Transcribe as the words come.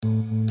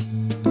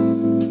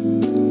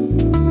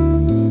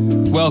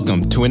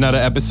Welcome to another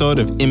episode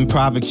of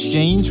Improv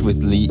Exchange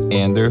with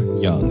Leander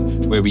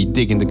Young, where we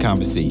dig into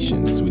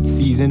conversations with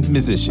seasoned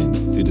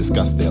musicians to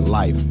discuss their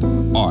life,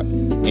 art,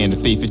 and the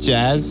faith of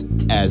jazz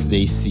as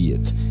they see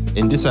it.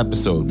 In this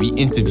episode, we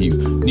interview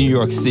New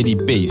York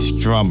City-based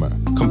drummer,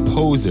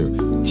 composer,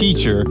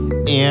 teacher,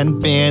 and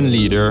band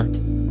leader,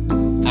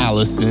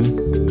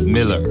 Allison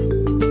Miller.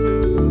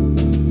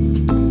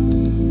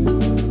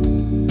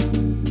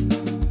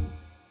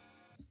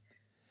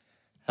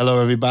 Hello,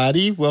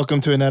 everybody.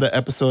 Welcome to another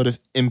episode of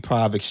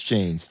Improv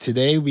Exchange.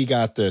 Today, we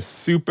got the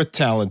super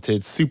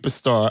talented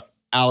superstar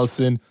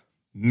Allison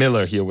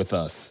Miller here with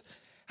us.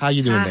 How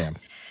you doing, ma'am?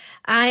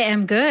 I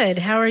am good.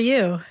 How are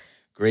you?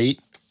 Great.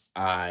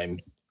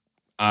 I'm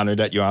honored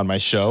that you're on my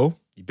show.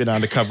 You've been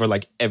on the cover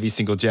like every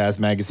single jazz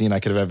magazine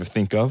I could have ever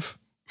think of.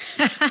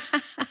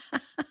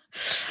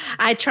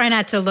 I try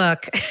not to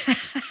look.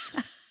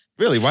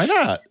 Really? Why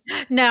not?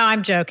 No,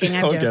 I'm joking.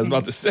 Okay, I was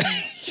about to say,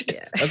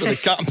 that's an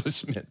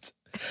accomplishment.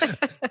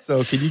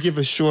 So can you give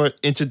a short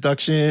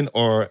introduction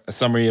or a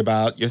summary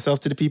about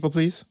yourself to the people,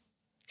 please?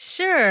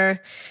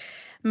 Sure.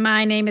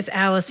 My name is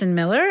Allison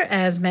Miller,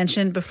 as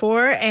mentioned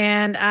before,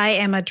 and I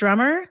am a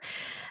drummer.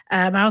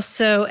 I'm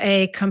also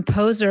a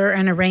composer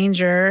and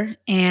arranger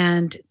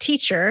and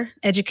teacher,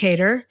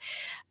 educator.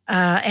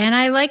 And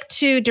I like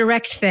to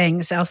direct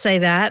things. I'll say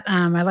that.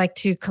 I like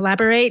to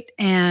collaborate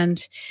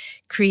and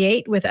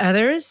create with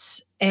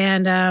others.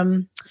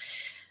 And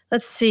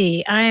let's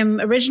see.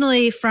 I'm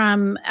originally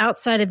from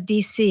outside of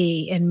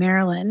D.C. in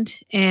Maryland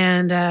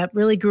and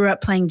really grew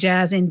up playing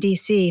jazz in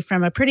D.C.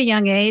 from a pretty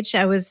young age.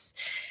 I was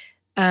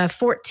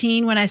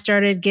 14 when I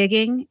started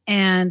gigging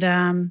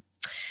and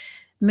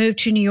moved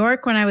to New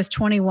York when I was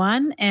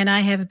 21. And I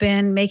have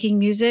been making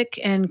music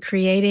and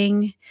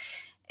creating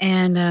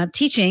and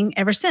teaching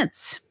ever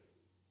since.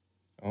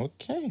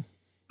 Okay.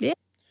 Yeah.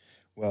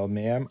 Well,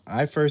 ma'am,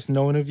 I first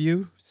known of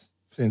you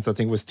since I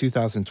think it was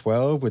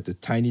 2012 with the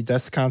Tiny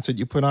Desk concert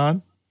you put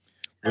on,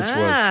 which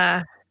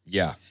was,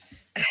 yeah.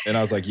 And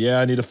I was like, yeah,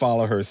 I need to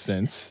follow her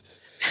since.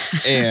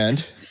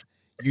 And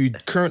you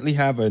currently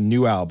have a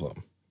new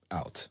album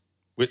out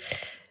with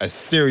a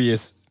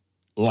serious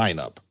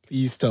lineup.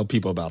 Please tell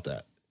people about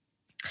that.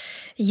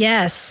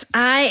 Yes,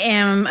 I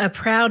am a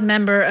proud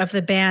member of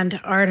the band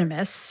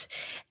Artemis.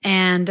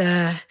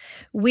 And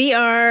we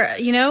are,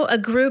 a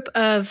group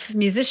of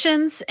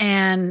musicians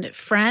and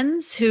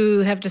friends who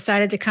have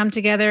decided to come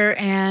together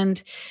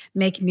and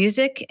make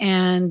music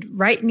and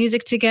write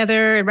music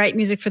together and write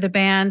music for the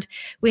band.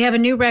 We have a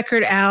new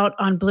record out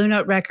on Blue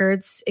Note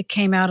Records. It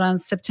came out on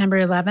September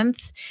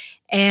 11th.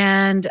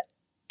 And,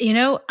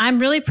 I'm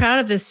really proud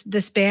of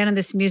this band and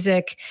this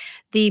music.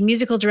 The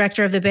musical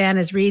director of the band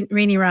is Rini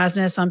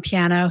Rosnes on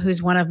piano,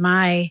 who's one of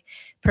my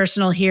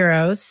personal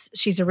heroes.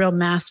 She's a real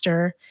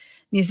master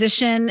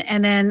musician.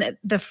 And then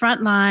the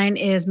front line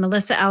is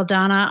Melissa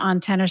Aldana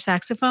on tenor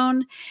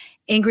saxophone,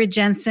 Ingrid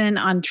Jensen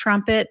on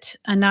trumpet,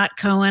 Anat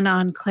Cohen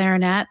on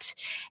clarinet,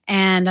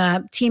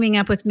 and teaming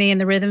up with me in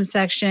the rhythm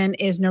section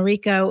is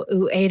Noriko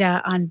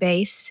Ueda on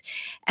bass.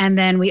 And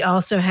then we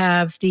also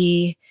have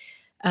the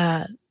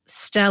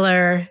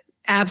stellar,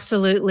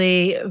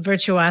 absolutely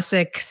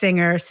virtuosic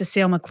singer,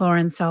 Cecile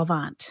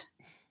McLaurin-Salvant.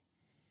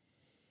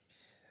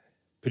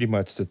 Pretty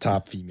much the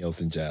top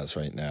females in jazz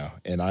right now.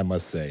 And I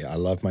must say, I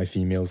love my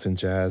females in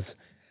jazz.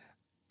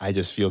 I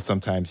just feel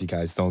sometimes you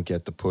guys don't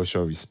get the push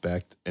or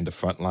respect in the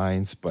front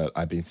lines, but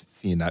I've been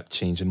seeing that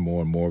changing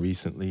more and more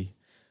recently.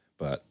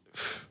 But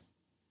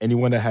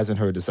anyone that hasn't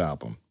heard this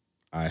album,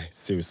 I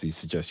seriously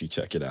suggest you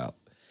check it out.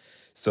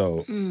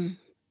 So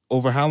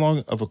over how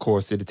long of a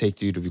course did it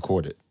take you to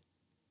record it?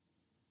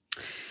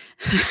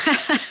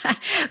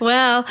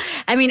 Well,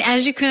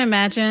 as you can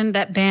imagine,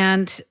 that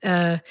band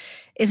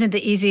isn't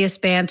the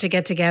easiest band to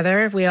get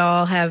together.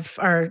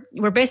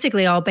 We're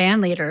basically all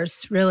band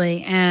leaders,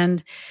 really.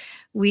 And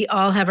we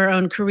all have our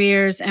own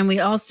careers. And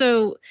we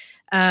also,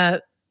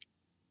 I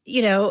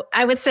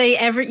would say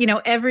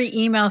every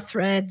email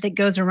thread that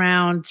goes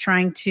around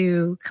trying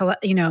to,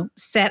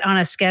 set on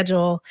a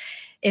schedule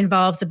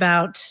involves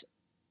about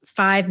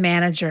 5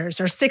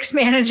 managers or 6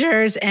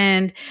 managers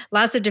and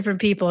lots of different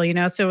people,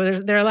 so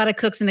there are a lot of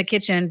cooks in the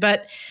kitchen,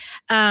 but,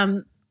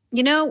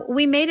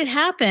 we made it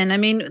happen.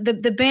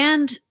 The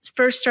band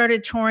first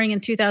started touring in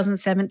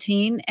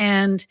 2017,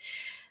 and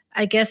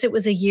I guess it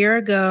was a year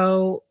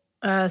ago,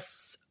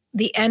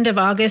 the end of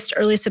August,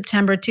 early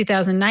September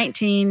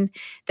 2019,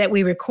 that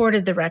we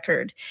recorded the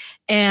record.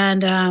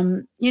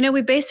 And,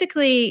 we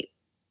basically,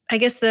 I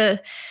guess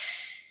it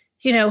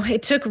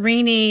took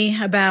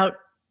Rini about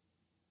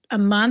a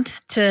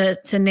month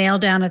to nail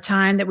down a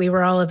time that we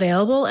were all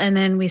available. And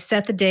then we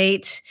set the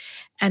date.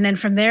 And then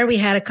from there, we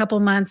had a couple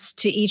months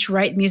to each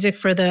write music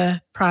for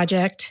the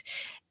project.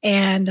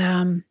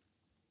 And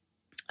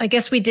I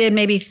guess we did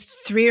maybe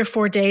 3 or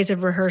 4 days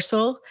of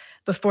rehearsal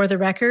before the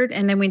record.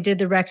 And then we did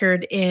the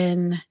record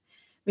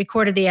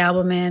recorded the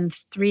album in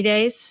 3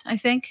 days, I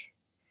think.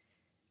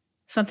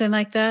 Something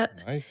like that.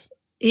 Nice.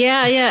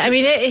 Yeah.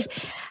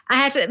 I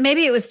had to,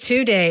 maybe it was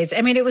 2 days.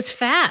 It was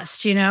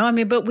fast,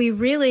 but we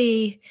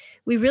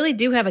we really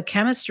do have a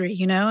chemistry,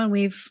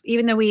 and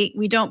even though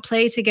we don't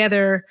play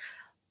together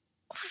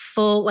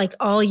full like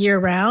all year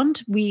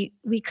round, we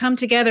come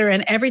together,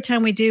 and every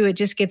time we do, it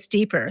just gets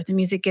deeper. The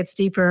music gets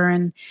deeper,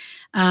 and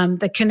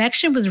the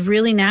connection was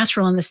really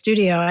natural in the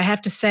studio. I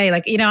have to say,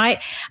 like,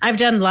 I've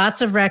done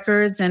lots of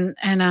records, and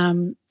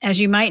as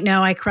you might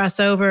know, I cross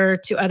over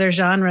to other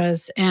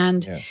genres,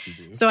 and Yes, you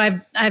do. so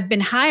I've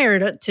been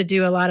hired to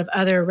do a lot of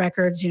other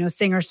records,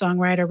 singer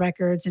songwriter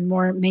records and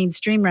more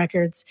mainstream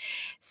records.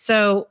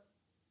 So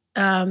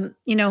I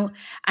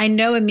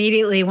know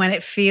immediately when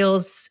it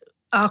feels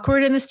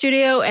awkward in the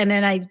studio, and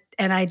then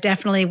I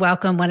definitely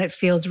welcome when it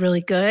feels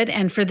really good.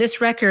 And for this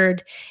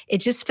record, it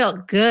just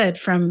felt good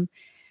from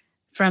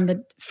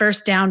the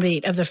first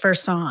downbeat of the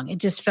first song. It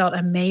just felt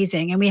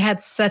amazing, and we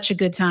had such a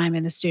good time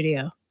in the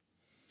studio.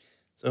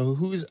 So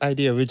whose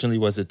idea originally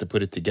was it to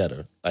put it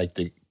together, like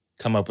to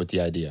come up with the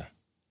idea?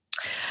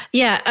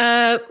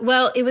 Yeah,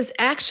 well, it was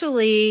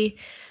actually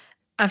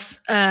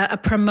a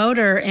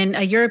promoter, and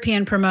a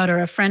European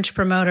promoter, a French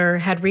promoter,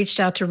 had reached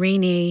out to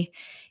Rini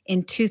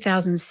in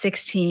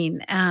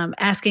 2016,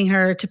 asking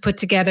her to put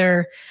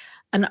together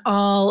an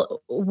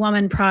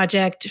all-woman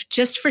project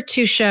just for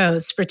 2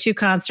 shows, for 2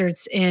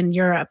 concerts in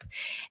Europe.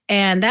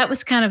 And that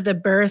was kind of the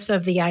birth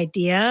of the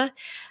idea.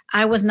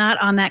 I was not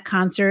on that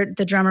concert.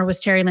 The drummer was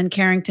Terry Lynn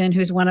Carrington,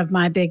 who's one of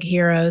my big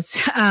heroes.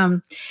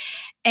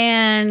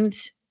 And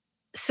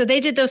so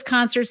they did those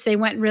concerts. They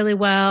went really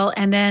well.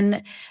 And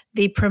then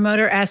the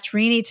promoter asked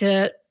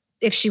Rini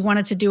if she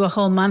wanted to do a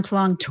whole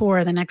month-long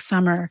tour the next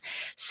summer.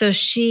 So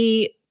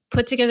she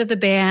put together the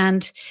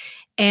band,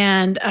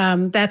 and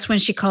that's when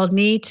she called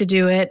me to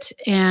do it.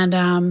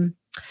 And,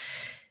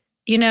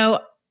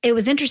 it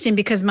was interesting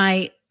because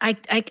I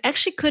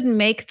actually couldn't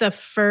make the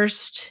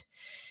first,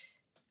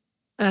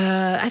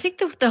 I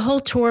think the whole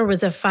tour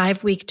was a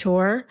 5-week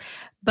tour,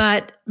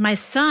 but my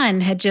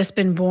son had just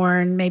been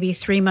born maybe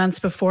 3 months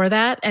before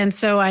that. And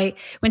so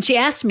when she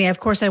asked me, of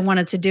course I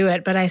wanted to do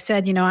it, but I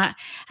said,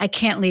 I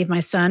can't leave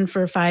my son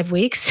for 5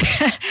 weeks.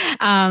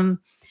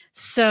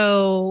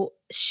 So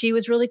she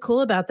was really cool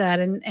about that.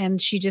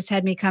 And she just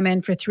had me come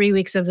in for 3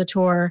 weeks of the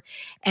tour.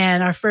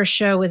 And our first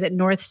show was at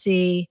North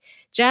Sea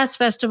Jazz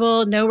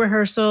Festival, no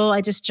rehearsal. I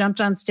just jumped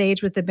on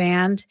stage with the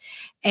band,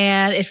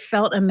 and it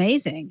felt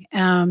amazing.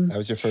 That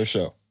was your first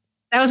show?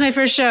 That was my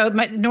first show,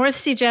 my North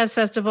Sea Jazz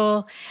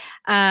Festival,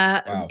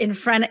 Wow. in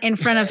front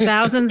of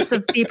thousands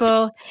of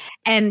people,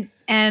 and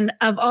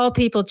of all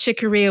people, Chick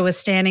Corea was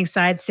standing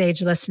side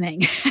stage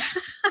listening.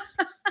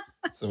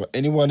 So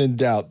anyone in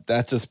doubt,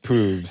 that just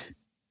proves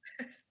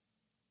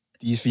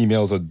these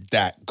females are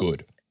that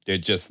good. They're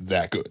just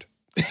that good.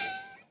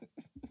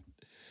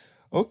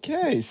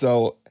 Okay,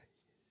 so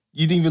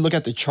you didn't even look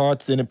at the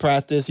charts in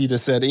practice. You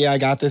just said, "Yeah, I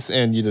got this,"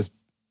 and you just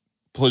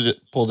pulled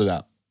it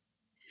out.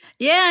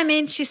 Yeah, I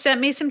mean, she sent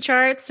me some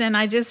charts, and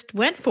I just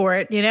went for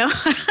it.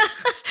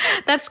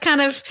 That's kind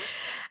of,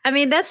 I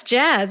mean, that's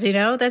jazz.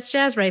 That's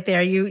jazz right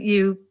there.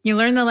 You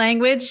learn the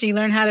language, you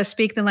learn how to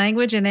speak the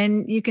language, and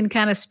then you can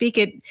kind of speak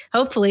it,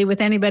 hopefully,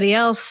 with anybody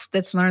else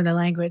that's learned the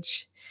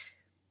language.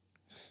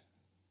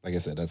 Like I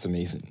said, that's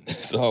amazing.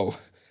 So,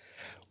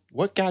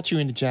 what got you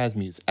into jazz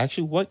music?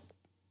 Actually,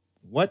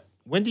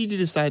 when did you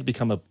decide to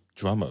become a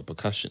drummer, a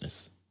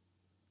percussionist?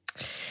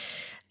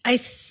 I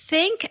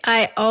think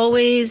I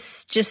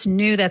always just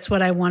knew that's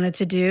what I wanted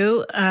to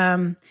do.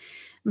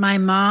 My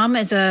mom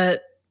is a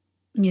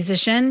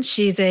musician.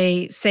 She's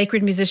a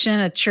sacred musician,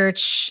 a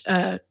church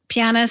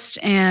pianist,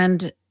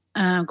 and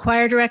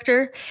choir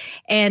director.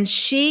 And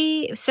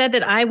she said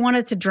that I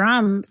wanted to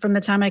drum from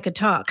the time I could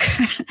talk.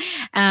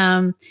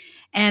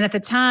 And at the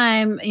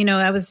time,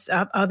 I was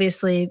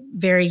obviously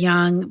very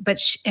young, but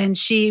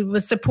she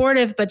was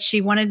supportive, but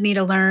she wanted me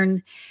to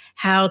learn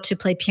how to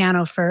play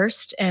piano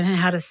first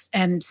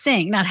and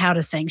sing, not how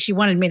to sing. She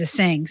wanted me to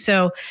sing.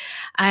 So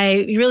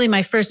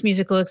my first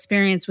musical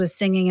experience was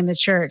singing in the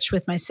church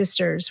with my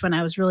sisters when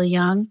I was really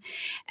young.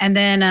 And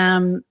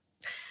then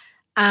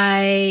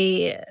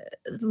I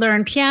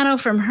learned piano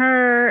from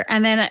her.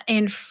 And then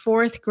in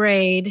 4th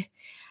grade,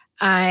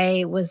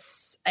 they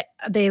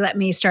let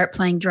me start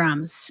playing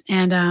drums.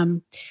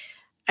 And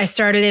I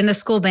started in the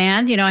school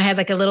band. I had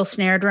like a little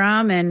snare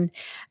drum, and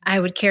I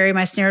would carry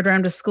my snare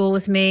drum to school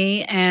with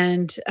me.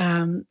 And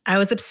I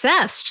was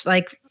obsessed.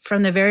 Like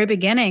from the very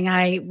beginning,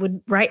 I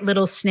would write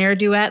little snare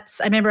duets.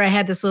 I remember I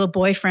had this little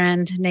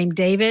boyfriend named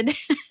David,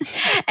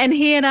 and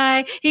he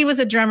was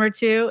a drummer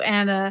too.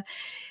 And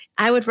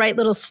I would write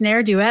little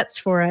snare duets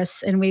for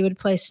us, and we would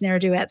play snare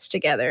duets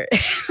together.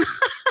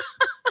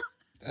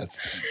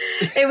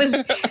 It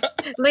was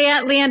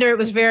Leander. It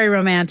was very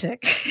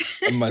romantic.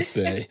 I must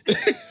say,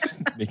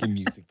 making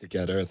music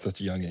together at such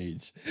a young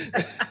age.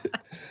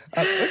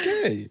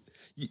 Okay.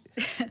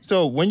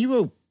 So when you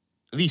were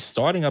at least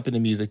starting up in the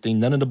music thing,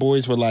 none of the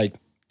boys were like,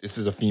 "This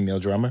is a female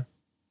drummer,"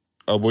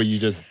 or were you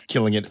just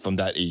killing it from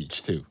that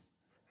age too?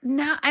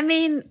 No, I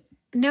mean,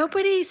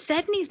 nobody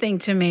said anything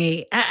to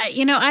me. I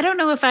don't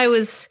know if I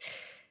was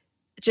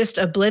just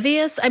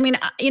oblivious. I mean,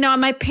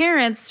 my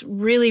parents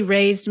really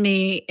raised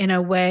me in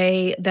a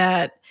way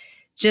that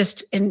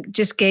just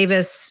gave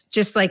us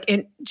just like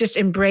just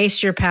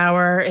embrace your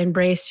power,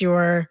 embrace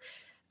your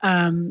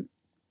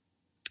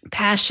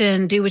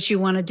passion, do what you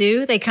want to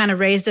do. They kind of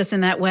raised us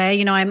in that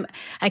way.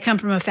 I come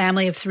from a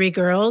family of three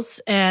girls,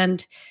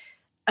 and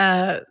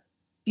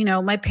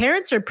my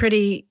parents are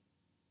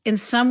in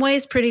some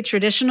ways pretty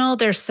traditional.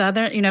 They're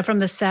Southern, from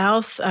the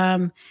South.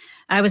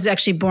 I was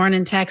actually born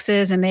in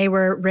Texas, and they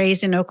were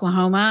raised in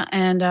Oklahoma,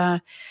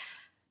 and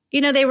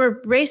they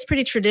were raised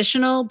pretty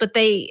traditional, but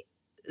they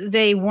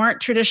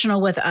weren't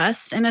traditional with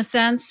us in a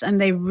sense,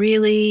 and they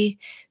really,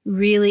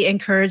 really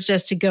encouraged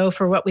us to go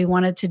for what we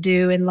wanted to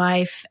do in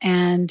life,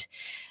 and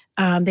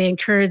they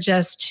encouraged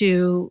us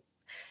to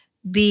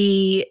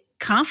be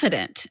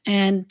confident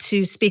and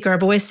to speak our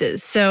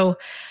voices. So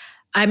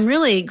I'm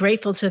really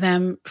grateful to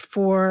them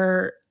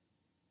for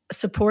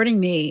supporting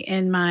me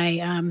in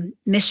my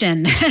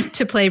mission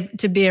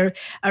to be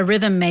a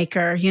rhythm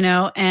maker,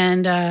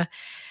 and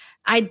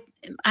I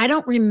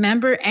don't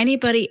remember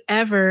anybody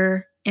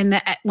ever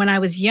when I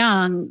was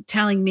young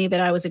telling me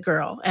that I was a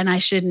girl and I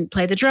shouldn't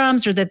play the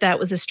drums, or that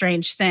was a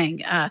strange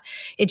thing.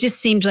 It just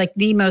seemed like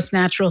the most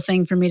natural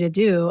thing for me to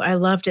do. I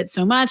loved it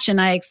so much,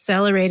 and I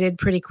accelerated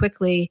pretty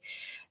quickly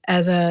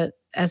as a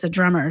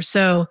drummer.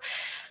 So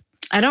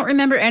I don't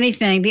remember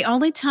anything. The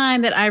only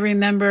time that I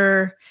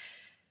remember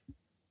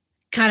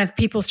kind of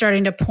people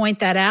starting to point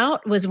that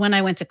out was when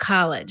I went to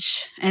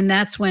college. And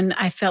that's when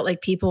I felt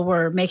like people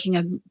were making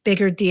a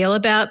bigger deal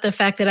about the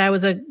fact that I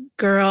was a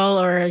girl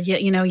or a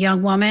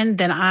young woman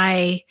than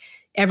I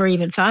ever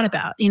even thought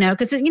about,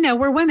 because,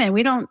 we're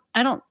women.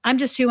 I'm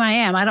just who I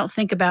am. I don't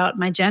think about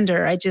my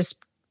gender.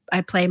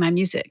 I play my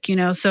music,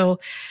 so,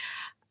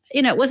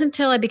 it wasn't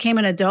until I became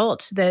an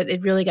adult that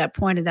it really got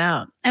pointed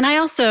out. And I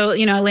also,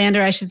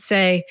 Lander, I should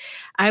say,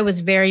 I was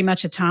very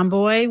much a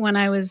tomboy when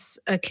I was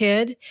a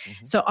kid.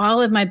 Mm-hmm. So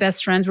all of my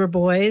best friends were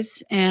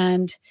boys,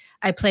 and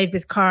I played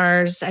with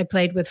cars. I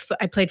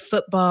played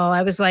football.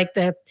 I was like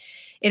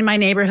in my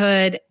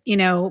neighborhood,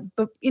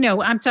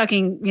 I'm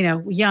talking,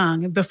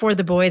 young, before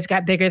the boys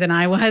got bigger than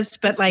I was,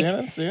 but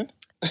I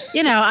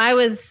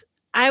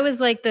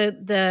was like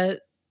the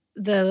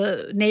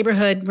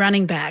neighborhood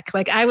running back.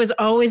 Like I was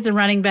always the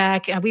running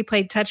back. We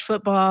played touch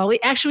football. We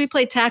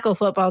played tackle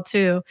football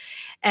too.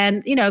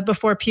 And,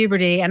 before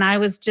puberty, and I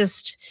was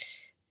just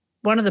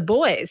one of the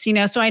boys,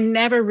 so I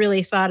never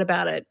really thought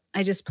about it.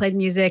 I just played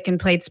music and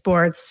played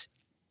sports,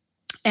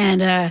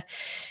 and,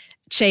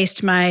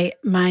 chased my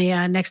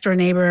next door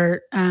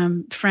neighbor,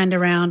 friend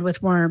around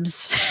with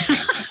worms.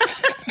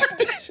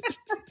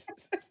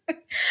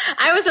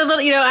 I was a little,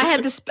 I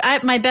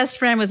had my best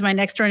friend was my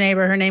next door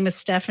neighbor. Her name is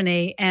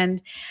Stephanie.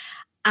 And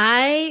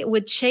I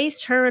would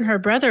chase her and her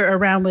brother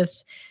around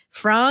with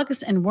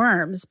frogs and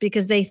worms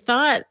because they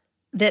thought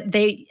that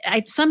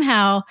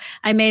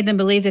I made them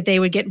believe that they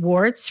would get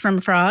warts from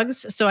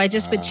frogs. So I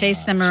just would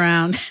chase them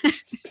around.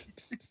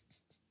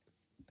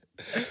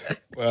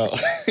 Well,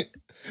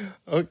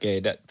 okay.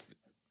 That's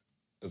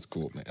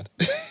cool, man.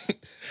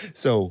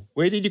 So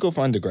where did you go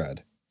for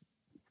undergrad?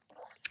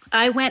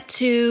 I went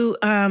to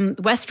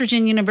West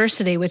Virginia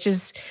University, which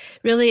is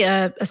really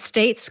a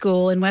state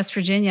school in West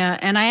Virginia.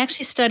 And I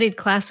actually studied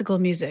classical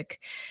music.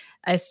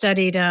 I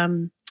studied,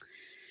 I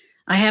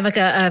have like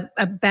a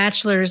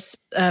bachelor's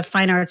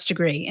fine arts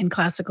degree in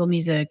classical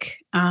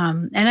music.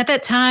 And at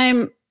that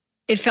time,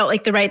 it felt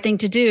like the right thing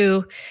to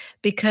do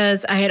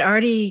because I had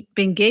already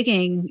been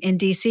gigging in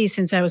DC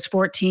since I was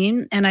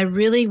 14. And I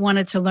really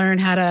wanted to learn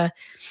how to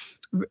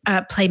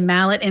play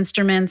mallet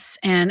instruments.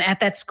 And at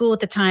that school at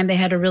the time, they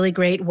had a really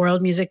great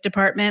world music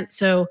department.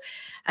 So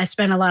I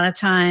spent a lot of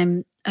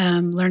time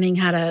learning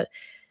how to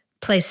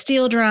play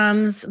steel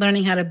drums,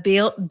 learning how to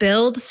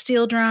build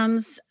steel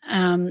drums,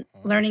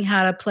 learning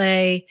how to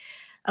play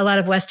a lot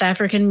of West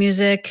African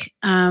music,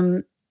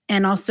 and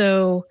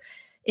also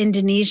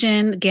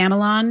Indonesian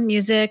gamelan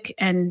music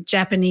and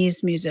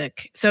Japanese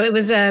music. So it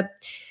was a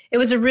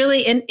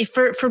really,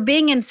 for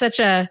being in such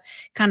a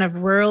kind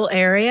of rural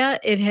area,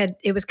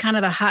 it was kind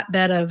of a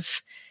hotbed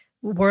of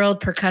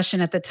world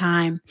percussion at the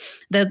time.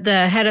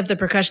 The head of the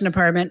percussion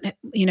department,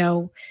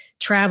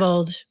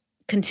 traveled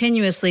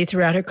continuously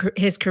throughout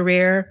his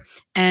career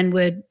and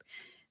would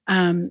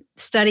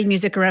study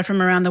music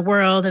from around the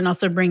world and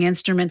also bring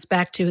instruments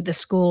back to the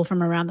school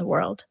from around the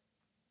world.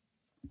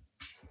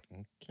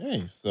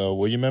 Okay, so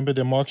will you remember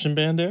the marching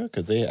band there?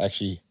 Because they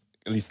actually,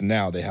 at least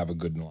now, they have a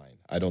good line.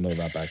 I don't know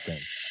about back then.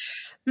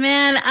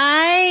 Man,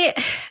 I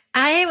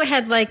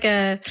had like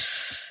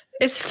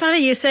it's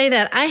funny you say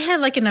that. I had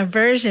like an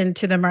aversion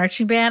to the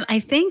marching band. I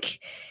think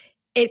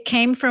it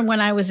came from when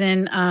I was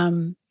in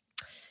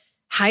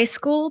high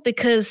school,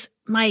 because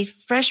my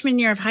freshman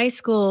year of high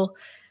school,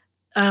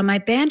 my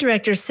band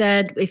director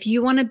said, if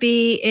you want to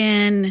be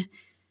in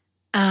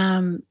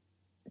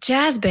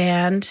jazz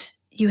band,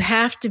 you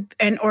have to,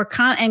 and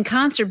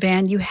concert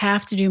band, you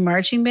have to do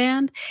marching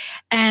band.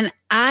 And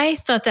I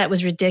thought that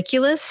was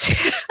ridiculous.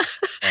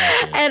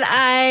 And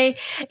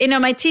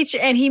my teacher,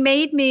 and he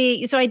made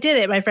me, so I did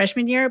it my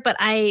freshman year, but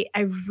I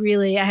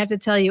have to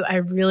tell you, I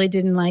really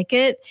didn't like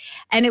it.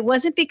 And it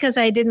wasn't because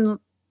I didn't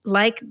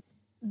like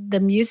the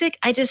music.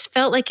 I just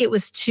felt like it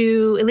was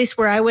too, at least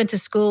where I went to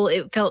school,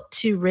 it felt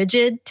too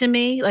rigid to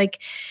me.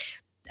 Like,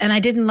 and I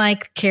didn't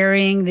like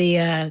carrying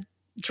the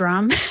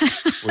drum.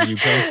 Were you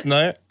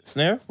playing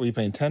snare? Were you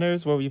playing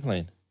tenors? What were you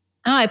playing?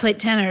 Oh, I played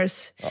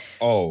tenors.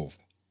 Oh,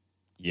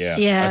 yeah.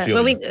 Yeah. I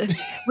feel Well, you.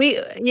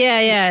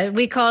 yeah.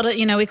 We called it,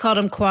 we called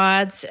them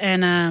quads.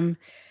 And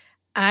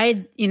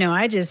I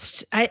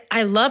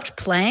loved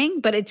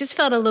playing, but it just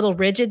felt a little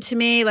rigid to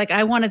me. Like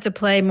I wanted to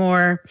play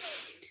more.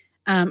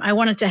 I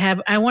wanted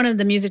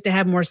the music to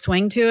have more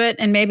swing to it.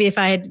 And maybe if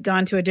I had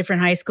gone to a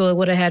different high school, it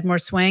would have had more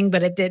swing,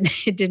 but it didn't,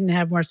 it didn't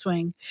have more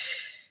swing.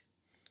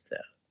 So.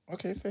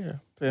 Okay,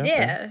 fair.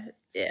 Yeah.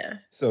 Yeah.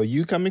 So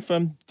you coming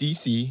from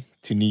DC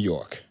to New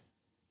York.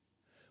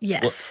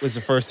 Yes. What was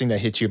the first thing that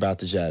hit you about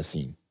the jazz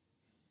scene?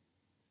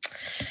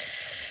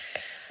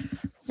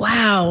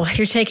 Wow,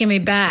 you're taking me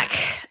back.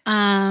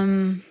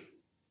 Well,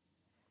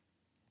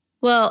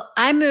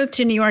 I moved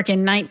to New York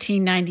in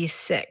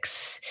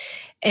 1996,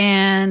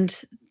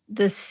 and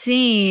the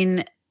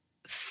scene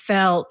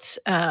felt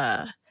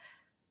it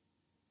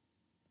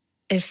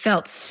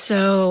felt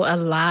so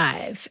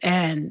alive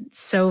and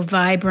so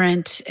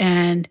vibrant,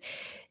 and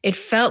it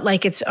felt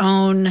like its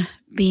own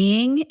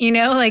being.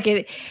 Like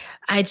it.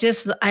 I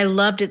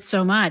loved it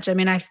so much. I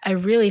mean, I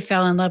really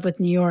fell in love with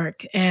New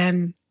York,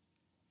 and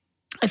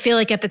I feel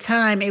like at the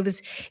time it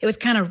was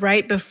kind of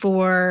right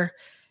before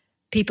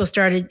people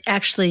started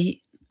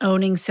actually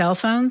owning cell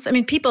phones. I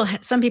mean,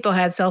 some people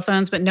had cell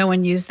phones, but no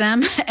one used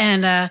them,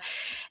 and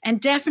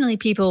definitely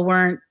people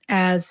weren't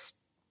as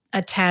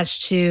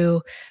attached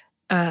to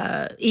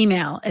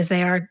email as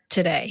they are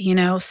today.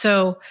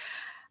 So.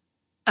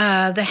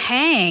 The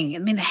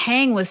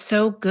Hang was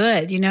so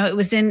good.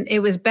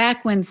 It was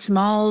back when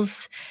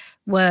Smalls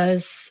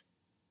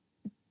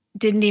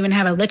didn't even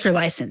have a liquor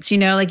license,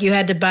 like you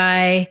had to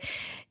buy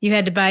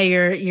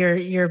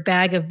your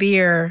bag of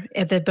beer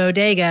at the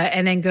bodega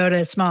and then go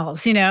to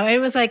Smalls. It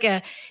was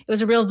it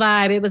was a real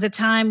vibe. It was a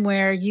time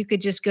where you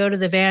could just go to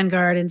the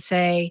Vanguard and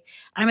say,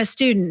 I'm a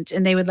student,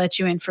 and they would let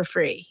you in for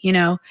free.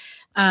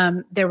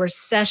 There were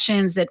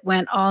sessions that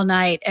went all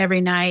night,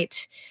 every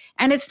night.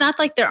 And it's not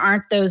like there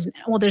aren't those.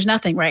 Well, there's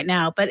nothing right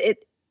now, but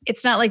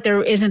it's not like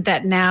there isn't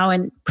that now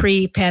in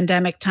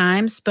pre-pandemic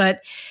times.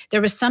 But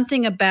there was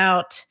something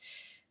about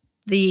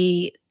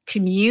the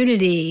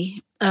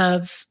community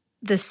of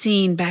the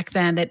scene back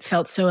then that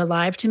felt so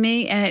alive to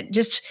me, and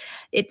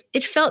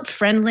it felt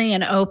friendly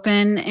and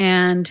open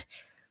and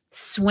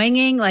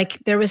swinging.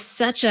 Like there was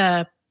such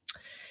a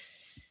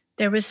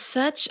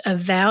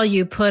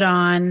value put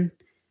on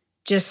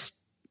just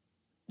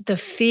the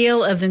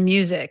feel of the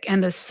music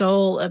and the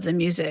soul of the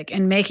music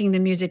and making the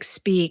music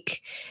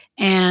speak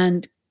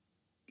and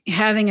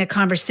having a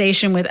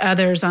conversation with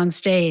others on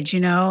stage,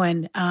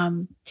 and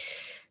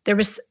there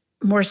was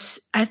more,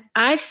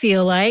 I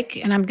feel like,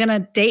 and I'm going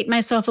to date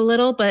myself a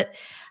little, but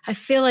I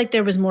feel like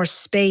there was more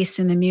space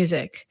in the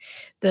music.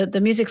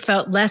 The music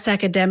felt less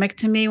academic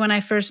to me when I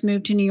first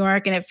moved to New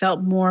York, and it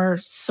felt more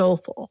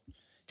soulful.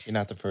 You're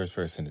not the first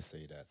person to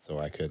say that, so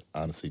I could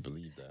honestly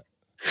believe that.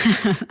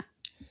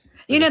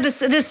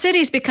 The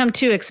city's become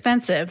too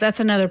expensive. That's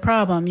another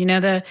problem.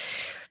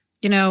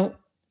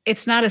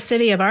 It's not a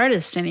city of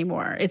artists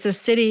anymore. It's a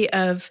city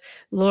of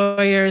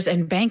lawyers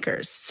and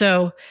bankers.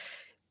 So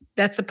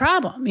that's the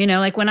problem.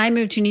 Like when I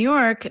moved to New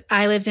York,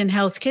 I lived in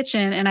Hell's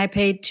Kitchen and I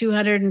paid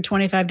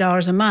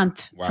 $225 a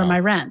month for my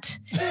rent.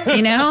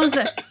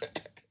 So,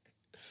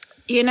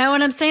 you know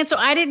what I'm saying? So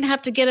I didn't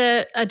have to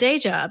get a day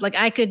job. Like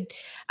I could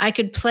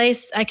play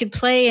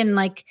in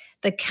like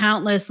the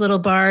countless little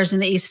bars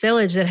in the East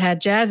Village that had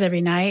jazz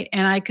every night,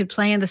 and I could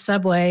play in the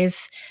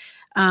subways,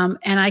 and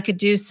I could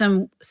do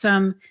some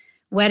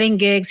wedding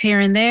gigs here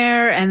and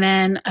there, and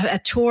then a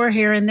tour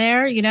here and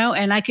there,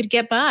 and I could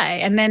get by.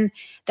 And then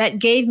that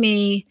gave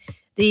me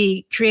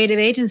the creative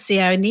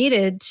agency I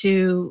needed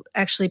to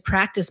actually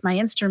practice my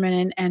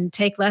instrument and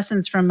take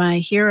lessons from my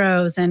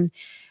heroes and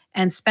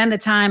spend the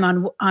time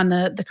on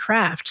the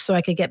craft so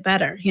I could get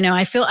better.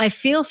 I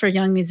feel for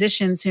young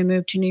musicians who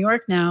move to New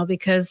York now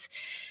because,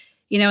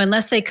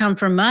 unless they come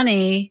for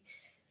money,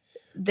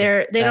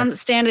 they don't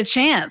stand a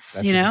chance.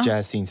 That's what the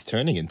jazz scene's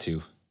turning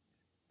into.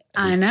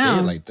 I know.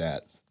 Say it like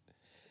that.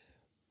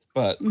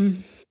 But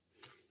 $250?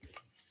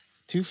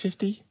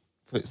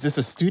 Is this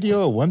a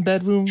studio, a one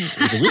bedroom?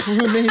 Was it with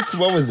roommates?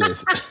 What was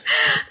this?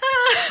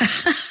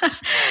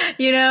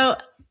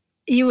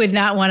 You would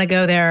not want to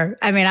go there.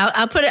 I mean,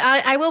 I'll put it.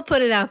 I will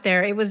put it out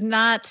there. It was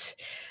not.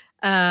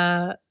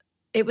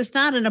 It was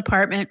not an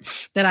apartment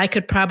that I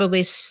could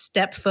probably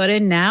step foot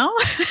in now.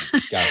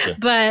 Gotcha.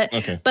 But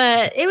okay.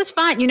 But it was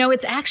fine.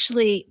 It's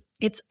actually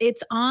it's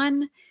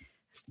on.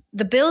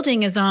 The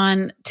building is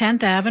on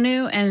 10th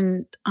Avenue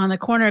and on the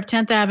corner of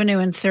 10th Avenue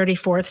and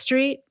 34th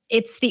Street.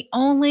 It's the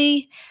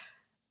only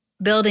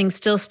building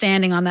still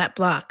standing on that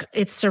block.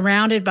 It's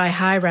surrounded by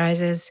high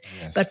rises,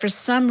 yes. But for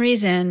some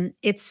reason,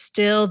 it's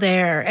still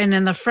there. And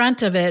in the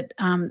front of it,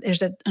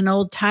 there's an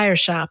old tire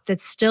shop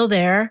that's still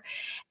there.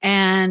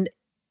 And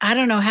I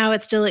don't know how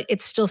it's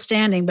still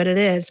standing, but it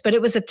is. But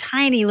it was a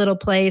tiny little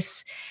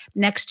place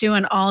next to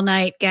an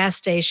all-night gas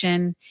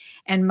station,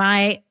 and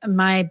my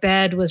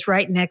bed was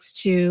right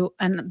next to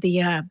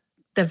the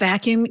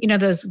vacuum,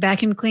 those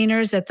vacuum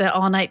cleaners at the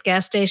all-night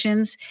gas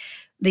stations,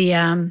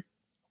 the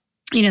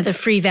the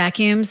free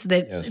vacuums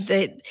Yes.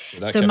 that So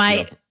that so kept you my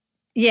up.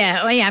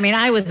 yeah, well, yeah, I mean,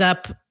 I was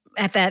up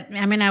at that.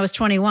 I mean, I was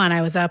 21.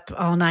 I was up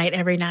all night,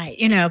 every night,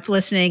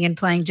 listening and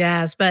playing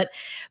jazz. But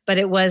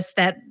it was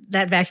that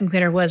vacuum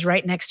cleaner was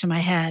right next to my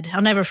head.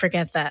 I'll never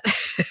forget that.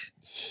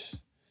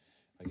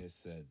 Like I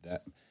said,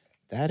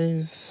 that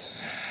is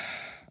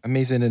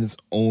amazing in its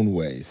own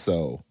way.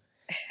 So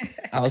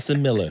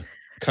Allison Miller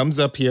comes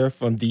up here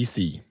from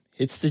DC,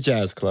 hits the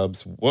jazz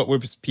clubs. What were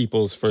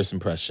people's first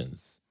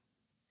impressions?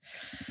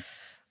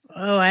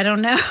 Oh, I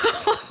don't know.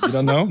 You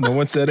don't know? No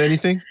one said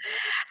anything?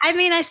 I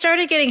mean, I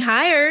started getting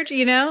hired.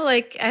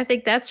 Like I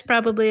think that's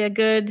probably a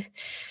good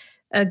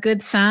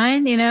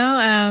sign.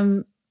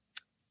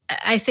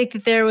 I think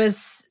that there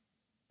was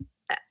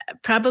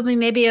probably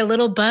maybe a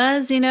little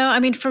buzz. I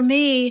mean, for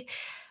me,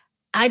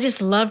 I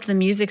just loved the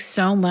music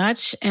so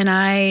much, and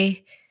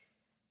I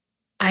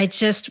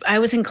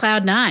was in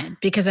cloud nine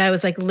because I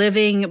was like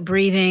living,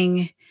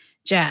 breathing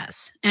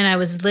jazz, and I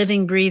was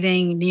living,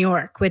 breathing New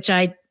York, which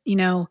I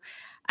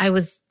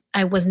was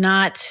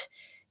not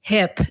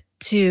hip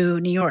to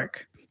New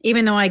York,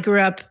 even though I grew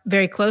up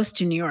very close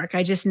to New York.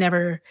 I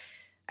never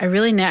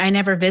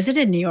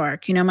visited New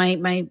York.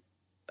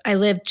 I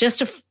lived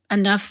just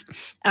enough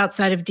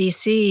outside of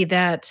DC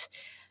that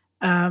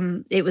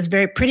it was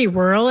pretty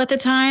rural at the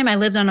time. I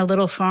lived on a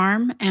little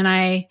farm, and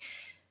I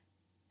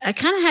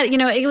kind of had,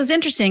 it was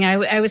interesting.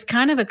 I was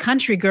kind of a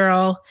country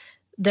girl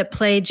that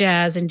played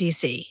jazz in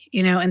DC,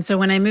 and so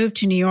when I moved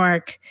to New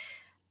York,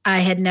 I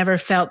had never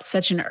felt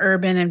such an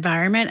urban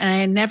environment, and I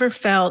had never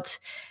felt,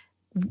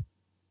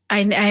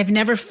 I had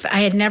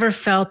never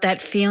felt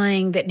that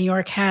feeling that New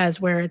York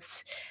has, where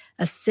it's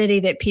a city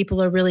that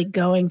people are really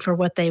going for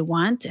what they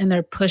want, and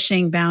they're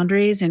pushing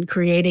boundaries and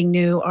creating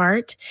new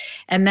art.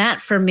 And that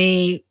for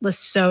me was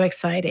so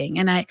exciting.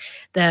 And I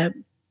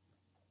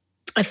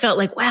felt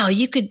like, wow,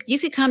 you could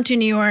come to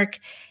New York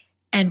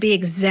and be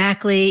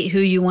exactly who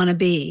you want to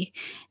be.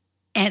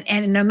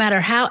 And no matter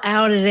how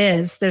out it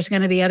is, there's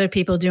going to be other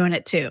people doing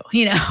it too,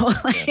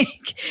 Yes.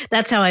 like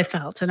that's how I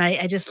felt. And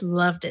I just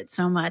loved it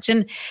so much.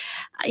 And,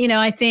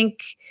 I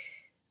think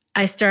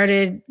I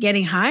started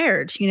getting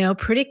hired,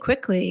 pretty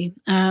quickly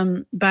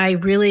by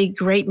really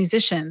great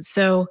musicians.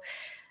 So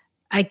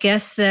I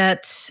guess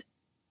that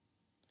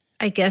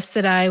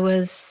I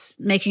was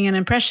making an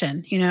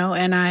impression,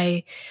 and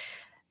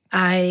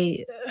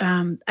I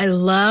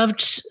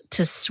loved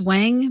to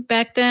swing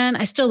back then.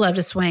 I still love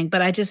to swing,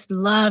 but I just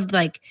loved,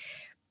 like,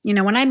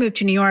 when I moved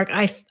to New York,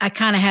 I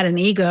kind of had an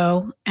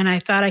ego, and I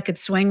thought I could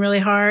swing really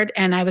hard,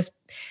 and I was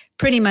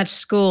pretty much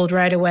schooled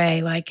right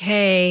away, like,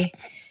 hey,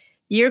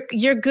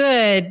 you're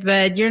good,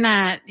 but you're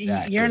not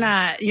That you're good.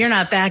 not you're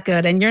not that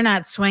good, and you're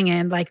not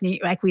swinging like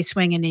we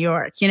swing in New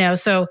York.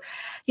 So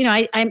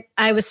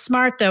I was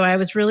smart, though. I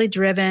was really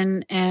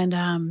driven, and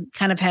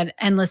kind of had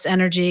endless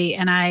energy,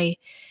 and I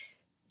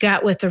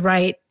got with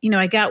I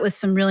got with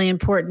some really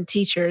important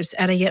teachers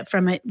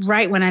from it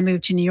right when I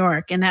moved to New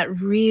York. And that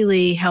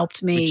really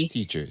helped Which me.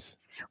 teachers?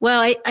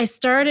 Well, I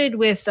started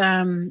with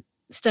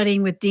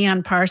studying with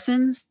Dion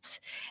Parsons,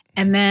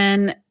 and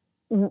then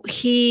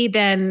he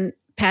then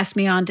passed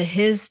me on to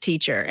his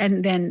teacher.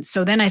 And then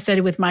I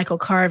studied with Michael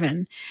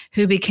Carvin,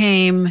 who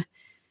became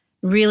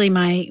really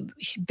my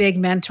big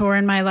mentor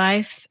in my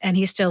life, and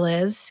he still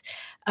is.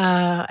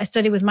 I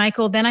studied with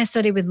Michael. Then I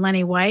studied with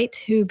Lenny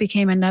White, who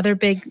became another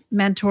big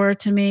mentor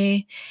to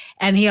me,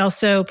 and he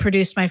also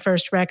produced my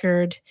first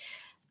record.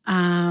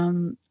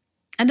 And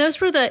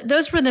those were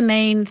the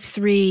main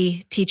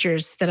three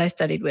teachers that I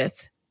studied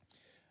with.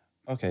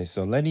 Okay,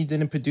 so Lenny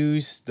didn't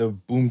produce the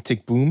Boom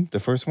Tick Boom, the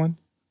first one?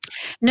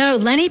 No,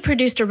 Lenny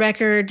produced a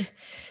record,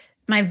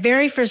 my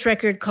very first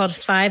record, called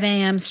 5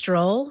 a.m.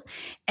 Stroll.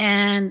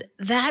 And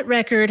that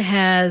record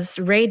has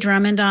Ray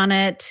Drummond on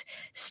it,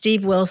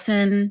 Steve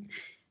Wilson,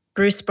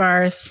 Bruce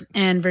Barth,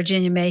 and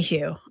Virginia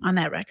Mayhew on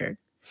that record.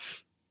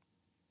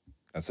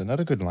 That's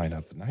another good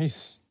lineup.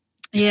 Nice.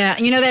 Yeah,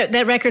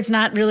 that record's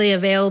not really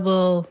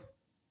available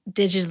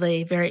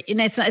digitally.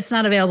 It's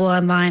not available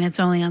online. It's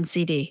only on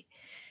CD.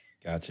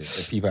 Gotcha.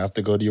 The people have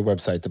to go to your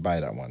website to buy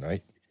that one,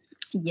 right?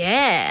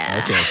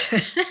 Yeah.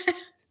 Okay.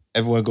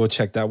 Everyone go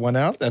check that one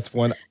out. That's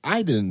one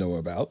I didn't know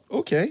about.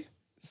 Okay.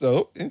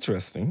 So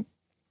interesting.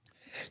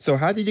 So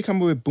how did you come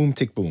up with Boom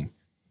Tick Boom?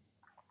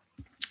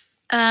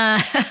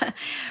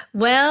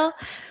 Well,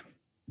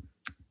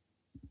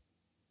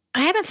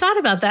 I haven't thought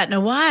about that in a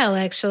while,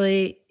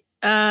 actually.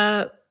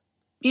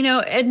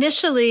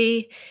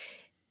 Initially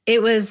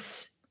it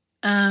was,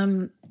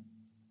 I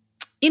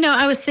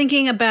was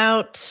thinking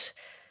about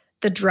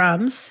the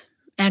drums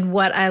and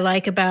what I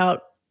like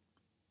about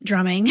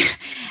drumming.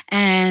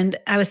 And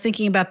I was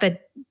thinking about the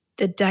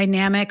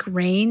dynamic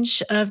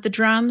range of the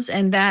drums.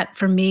 And that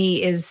for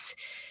me is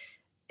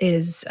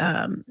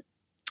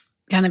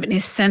kind of an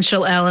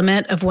essential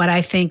element of what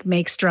I think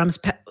makes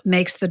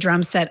the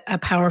drum set a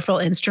powerful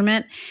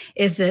instrument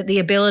is the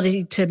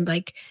ability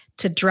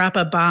to drop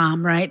a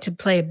bomb, right? To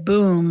play a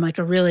boom, like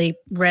a really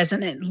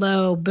resonant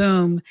low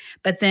boom,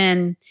 but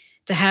then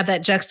to have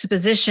that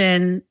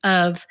juxtaposition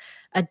of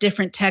a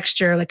different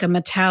texture, like a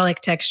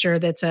metallic texture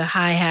that's a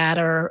hi-hat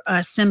or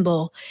a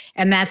cymbal,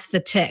 and that's the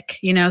tick,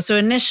 So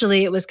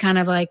initially it was kind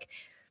of like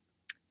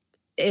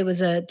it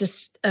was a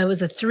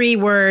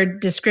 3-word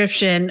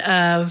description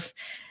of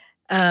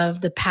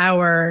the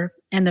power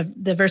and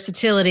the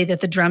versatility that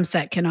the drum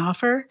set can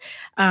offer.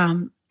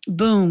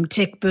 Boom,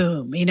 tick,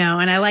 boom,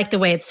 and I like the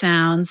way it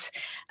sounds.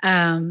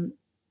 And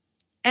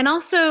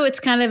also it's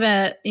kind of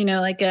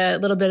like a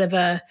little bit of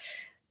a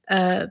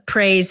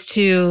praise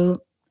to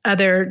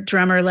other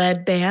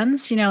drummer-led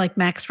bands, like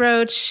Max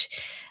Roach.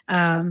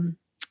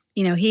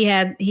 He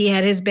had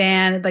his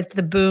band, like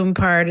the boom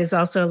part is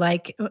also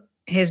like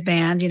his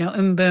band,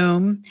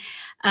 Boom.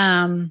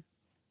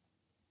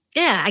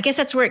 Yeah, I guess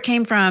that's where it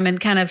came from, and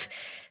kind of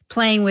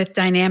playing with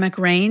dynamic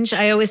range.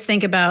 I always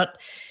think about,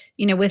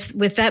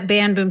 with that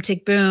band Boom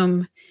Tick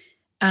Boom,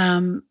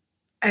 I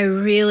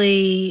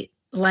really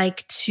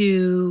like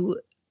to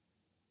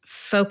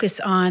focus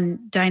on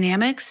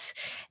dynamics,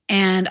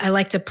 and I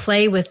like to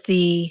play with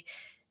the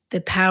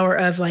power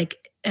of like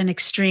an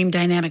extreme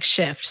dynamic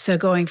shift. So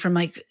going from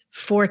like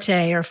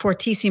forte or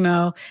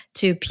fortissimo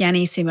to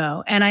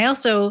pianissimo. And I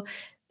also,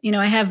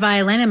 I have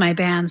violin in my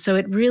band, so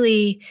it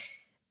really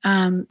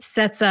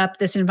sets up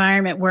this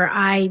environment where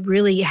I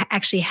really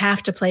actually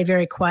have to play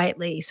very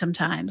quietly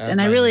sometimes. That's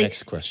and I my really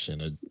next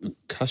question: a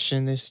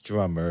percussionist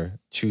drummer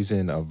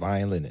choosing a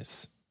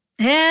violinist.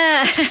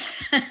 Yeah.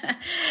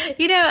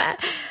 you know,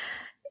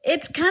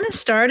 it's kind of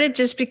started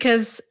just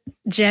because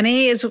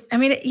Jenny is,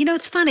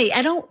 it's funny.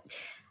 I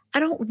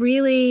don't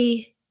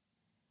really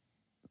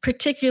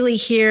particularly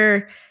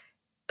hear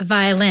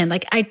violin.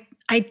 Like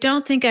I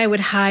don't think I would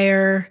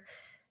hire,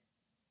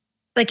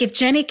 like if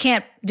Jenny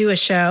can't do a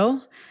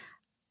show,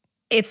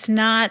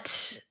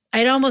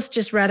 I'd almost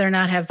just rather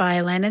not have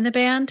violin in the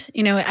band.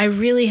 I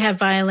really have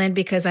violin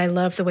because I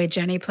love the way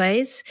Jenny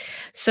plays.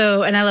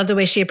 So, and I love the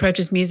way she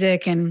approaches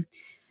music. And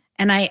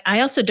I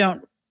also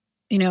don't,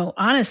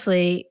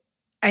 honestly,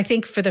 I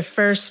think for the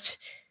first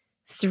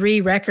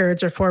 3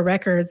 records or 4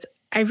 records,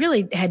 I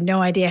really had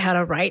no idea how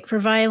to write for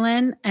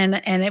violin. And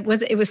it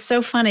was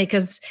so funny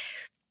because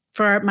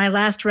for my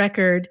last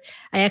record,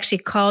 I actually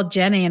called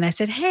Jenny and I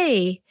said,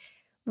 "Hey,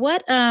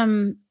 what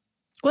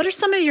are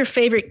some of your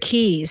favorite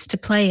keys to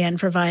play in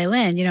for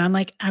violin?" I'm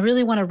like, I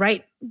really want to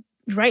write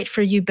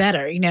for you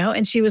better,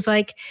 And she was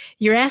like,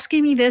 "You're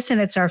asking me this and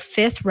it's our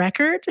 5th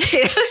record?"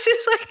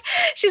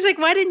 She's like,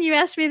 "Why didn't you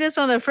ask me this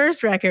on the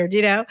first record?"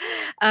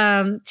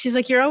 She's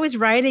like, "You're always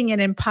writing in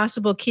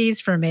impossible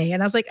keys for me."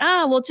 And I was like,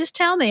 "Oh, well, just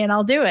tell me and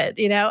I'll do it."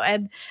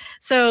 And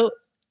so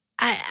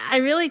I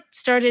really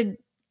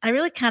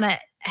kind of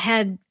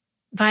had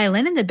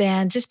violin in the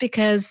band just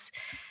because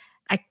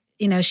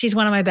she's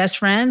one of my best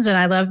friends and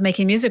I love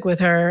making music with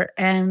her.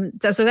 And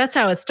so that's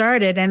how it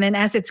started. And then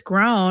as it's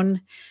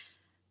grown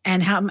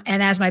and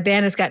as my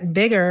band has gotten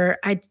bigger,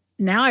 I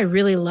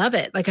really love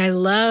it. Like I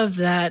love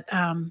that.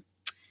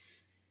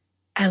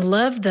 I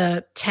love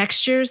the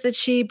textures that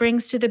she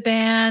brings to the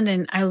band.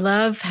 And I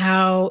love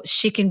how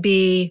she can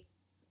be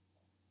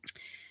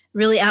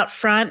really out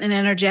front and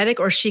energetic,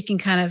 or she can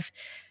kind of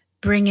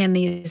bring in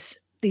these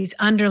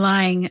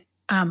underlying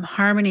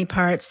harmony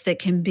parts that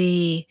can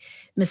be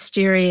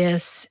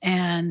mysterious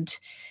and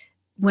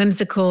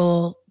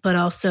whimsical, but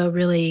also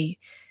really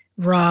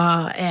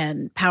raw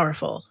and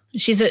powerful.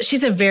 She's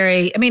a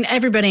very,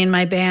 everybody in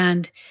my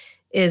band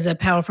is a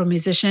powerful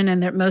musician,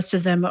 and most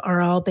of them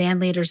are all band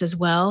leaders as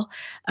well.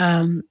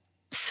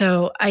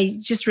 So I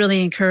just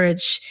really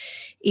encourage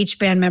each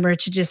band member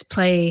to just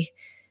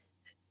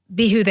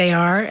be who they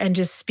are, and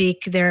just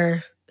speak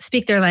their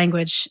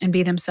language and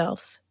be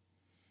themselves.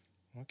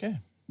 Okay.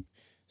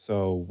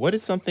 So what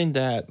is something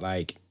that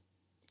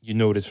you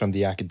notice from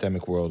the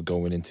academic world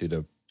going into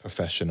the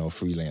professional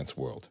freelance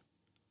world?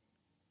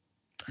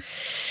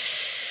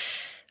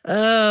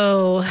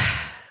 Oh,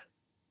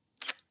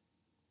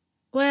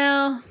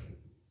 well,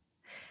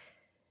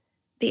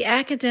 the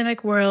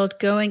academic world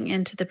going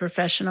into the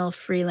professional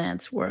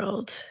freelance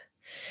world.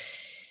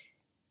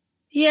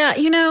 Yeah,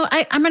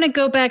 I'm going to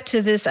go back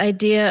to this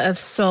idea of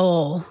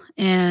soul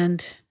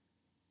and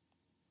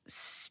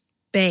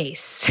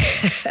space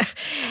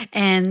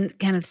and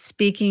kind of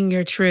speaking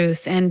your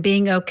truth and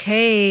being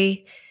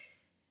okay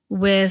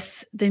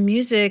with the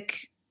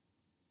music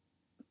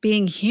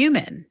being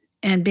human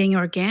and being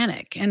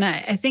organic. And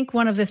I think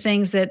one of the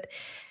things that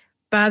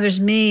bothers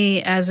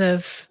me as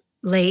of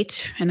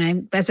late,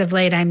 and as of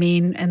late, I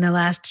mean in the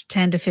last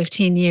 10 to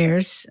 15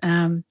 years,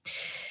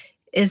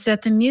 is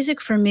that the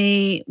music for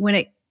me, when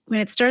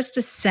it starts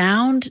to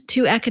sound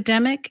too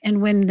academic,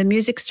 and when the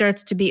music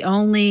starts to be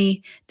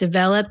only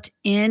developed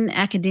in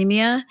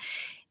academia,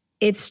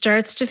 it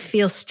starts to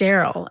feel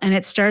sterile and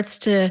it starts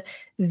to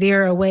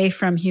veer away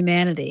from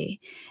humanity,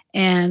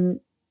 and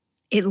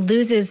it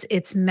loses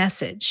its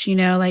message.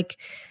 Like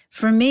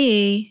for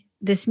me,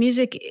 this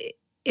music,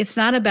 it's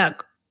not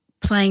about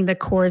playing the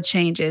chord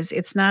changes.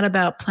 It's not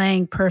about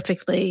playing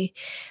perfectly.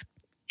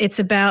 It's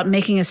about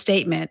making a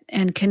statement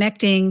and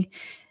connecting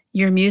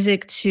your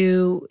music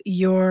to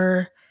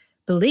your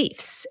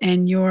beliefs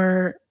and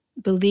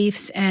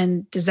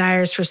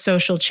desires for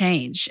social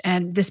change.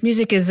 And this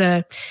music is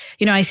I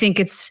think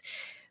it's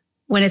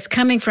when it's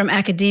coming from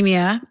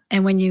academia,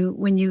 and when you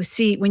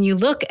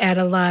look at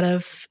a lot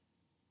of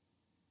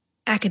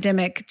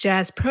academic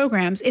jazz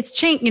programs, it's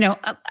changed.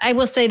 I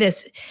will say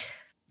this,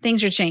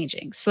 things are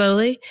changing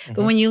slowly. Mm-hmm.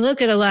 But when you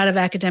look at a lot of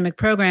academic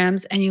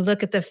programs and you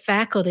look at the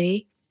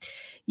faculty,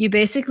 you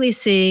basically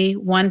see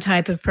one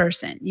type of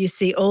person. You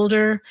see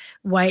older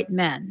white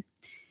men.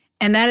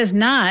 And that is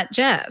not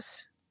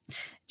jazz.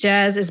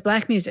 Jazz is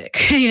Black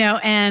music,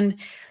 and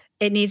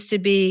it needs to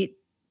be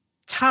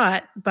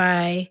taught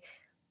by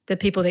the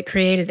people that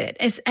created it.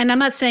 And I'm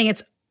not saying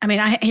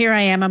here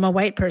I am, I'm a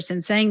white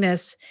person saying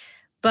this,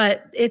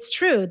 but it's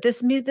true.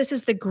 This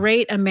is the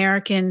great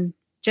American,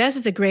 jazz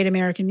is a great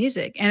American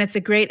music, and it's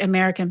a great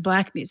American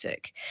Black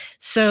music.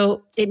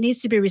 So it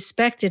needs to be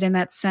respected in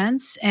that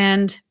sense.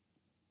 And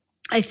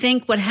I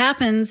think what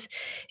happens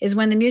is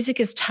when the music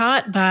is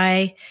taught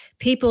by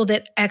people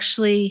that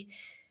actually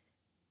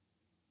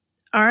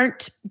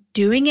aren't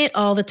doing it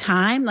all the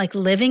time, like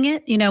living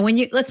it,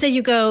 when let's say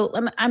you go,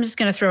 I'm just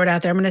going to throw it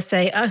out there. I'm going to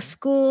say a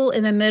school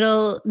in the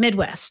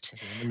Midwest.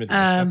 Okay, no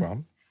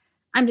problem.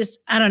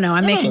 I don't know.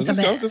 I'm making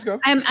something. Let's go.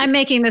 I'm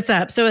making this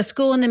up. So a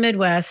school in the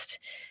Midwest,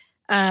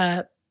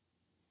 it's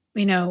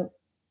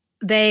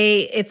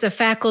a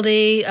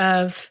faculty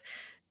of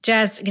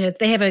jazz,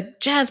 they have a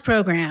jazz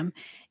program,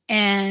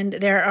 and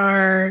there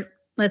are,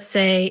 let's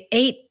say,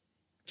 8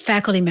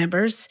 faculty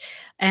members,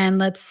 and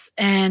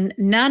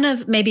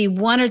maybe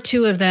 1 or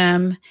 2 of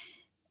them,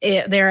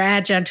 they're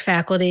adjunct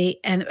faculty.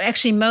 And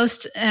actually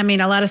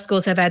a lot of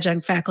schools have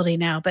adjunct faculty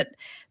now, but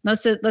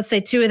let's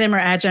say 2 of them are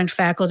adjunct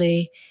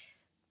faculty,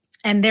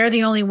 and they're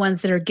the only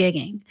ones that are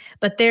gigging.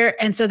 But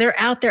so they're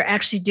out there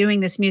actually doing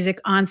this music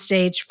on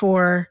stage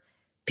for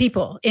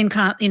people in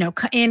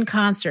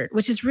concert,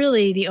 which is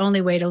really the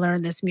only way to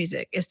learn this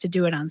music, is to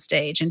do it on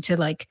stage and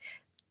to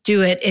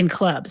do it in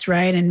clubs,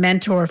 right? And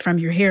mentor from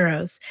your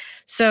heroes.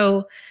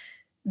 So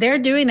they're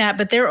doing that,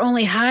 but they're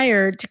only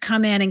hired to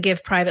come in and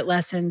give private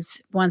lessons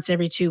once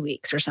every 2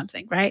 weeks or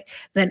something, right?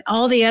 Then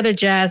all the other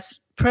jazz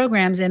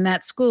programs in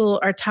that school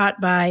are taught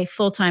by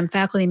full-time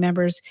faculty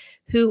members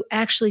who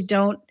actually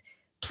don't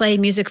play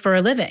music for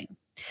a living.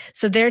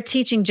 So they're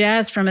teaching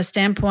jazz from a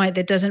standpoint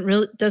that doesn't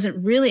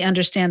really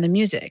understand the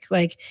music.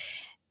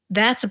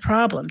 That's a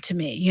problem to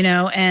me,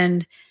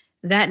 and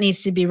that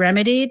needs to be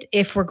remedied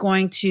if we're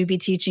going to be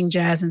teaching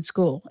jazz in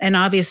school. And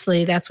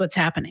obviously that's what's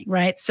happening,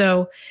 right?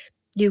 So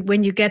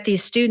when you get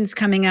these students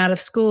coming out of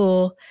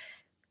school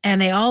and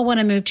they all want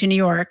to move to New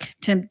York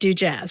to do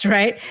jazz,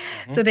 right?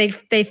 Mm-hmm. So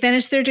they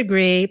finish their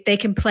degree, they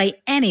can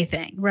play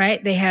anything,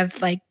 right? They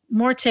have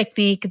more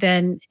technique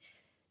than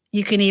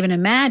you can even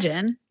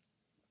imagine.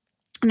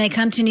 And they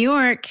come to New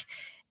York,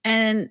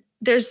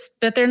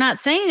 but they're not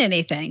saying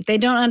anything. They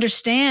don't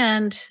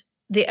understand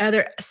the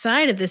other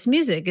side of this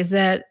music, is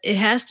that it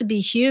has to be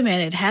human.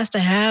 It has to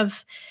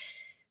have,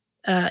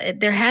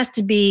 there has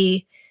to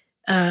be,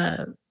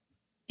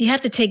 you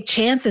have to take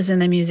chances in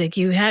the music.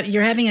 You're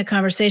having a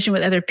conversation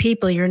with other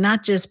people. You're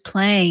not just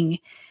playing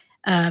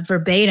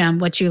verbatim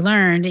what you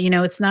learned.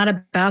 It's not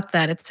about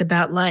that. It's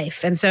about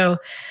life. And so,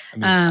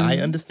 I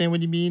understand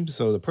what you mean.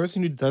 So the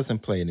person who doesn't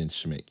play an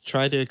instrument,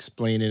 try to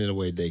explain it in a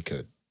way they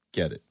could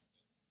get it,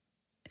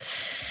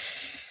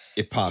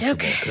 if possible,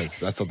 because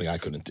that's something I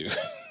couldn't do.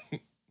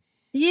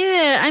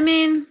 Yeah,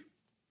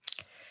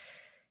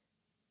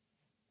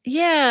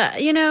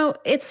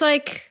 it's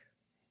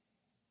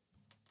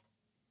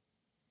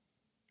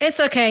it's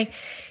okay.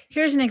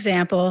 Here's an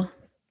example.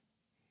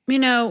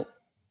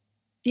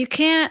 You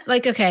can't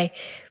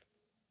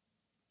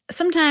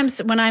sometimes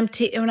when I'm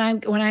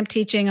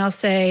teaching, I'll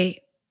say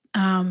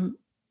to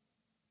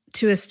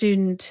a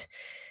student,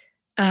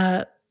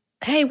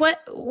 hey,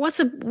 what's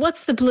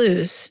the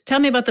blues? Tell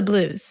me about the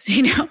blues,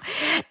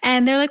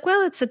 And they're like,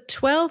 well, it's a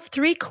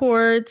 3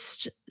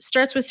 chords,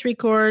 starts with 3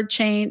 chords,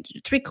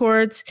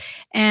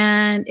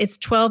 and it's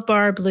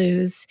 12-bar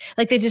blues.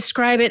 They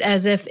describe it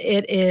as if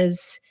it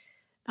is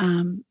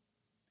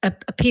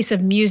a piece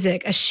of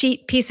music,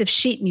 piece of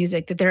sheet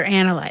music that they're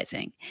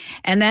analyzing.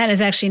 And that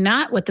is actually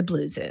not what the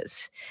blues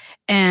is.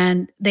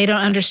 And they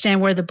don't understand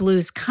where the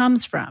blues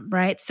comes from,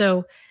 right?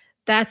 So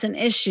that's an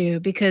issue,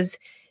 because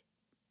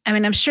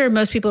I'm sure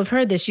most people have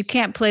heard this. You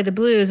can't play the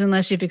blues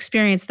unless you've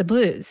experienced the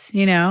blues,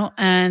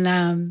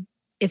 and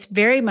it's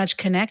very much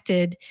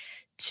connected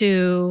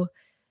to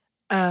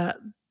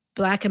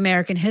Black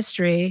American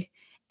history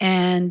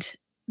and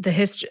the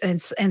history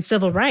and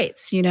civil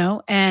rights,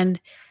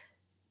 and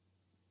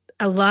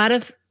a lot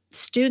of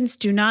students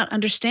do not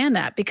understand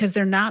that because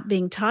they're not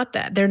being taught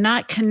that. They're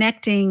not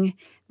connecting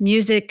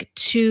music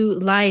to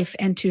life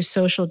and to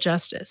social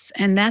justice.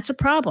 And that's a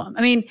problem.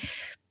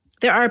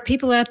 There are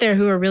people out there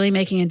who are really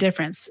making a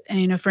difference.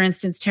 And, for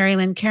instance, Terry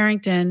Lynn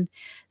Carrington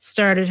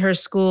started her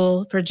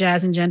school for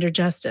jazz and gender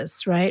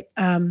justice, right?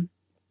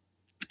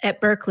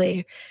 At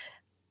Berkeley.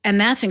 And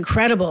that's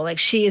incredible. Like,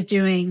 she is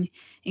doing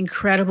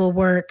incredible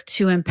work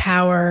to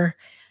empower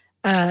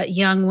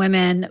young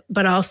women,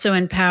 but also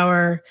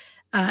empower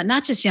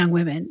not just young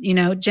women,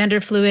 gender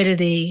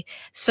fluidity,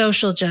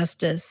 social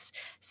justice,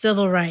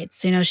 civil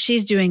rights.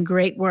 She's doing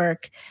great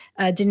work.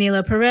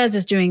 Danilo Perez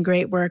is doing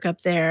great work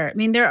up there. I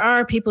mean, there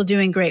are people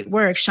doing great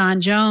work. Sean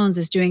Jones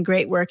is doing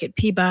great work at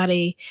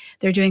Peabody.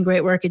 They're doing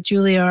great work at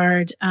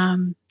Juilliard.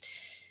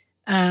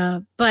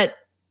 But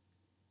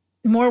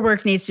more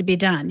work needs to be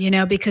done,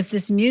 because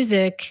this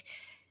music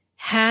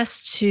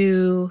has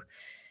to,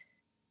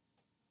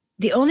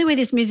 the only way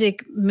this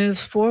music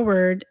moves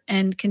forward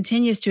and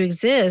continues to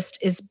exist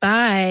is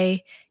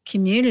by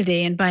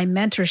community and by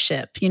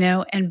mentorship,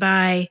 and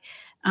by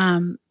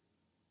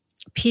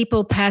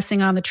people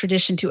passing on the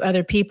tradition to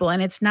other people.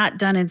 And it's not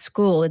done in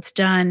school. It's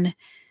done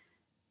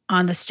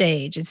on the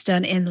stage. It's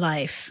done in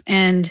life.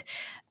 And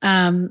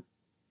I'll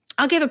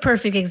give a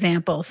perfect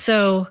example.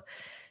 So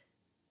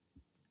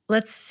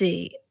let's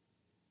see.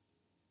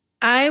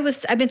 I've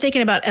been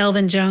thinking about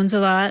Elvin Jones a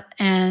lot,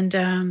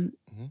 and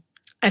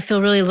I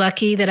feel really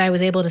lucky that I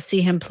was able to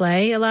see him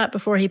play a lot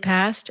before he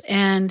passed.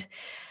 And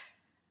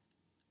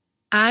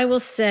I will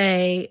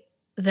say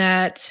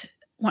that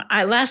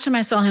last time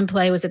I saw him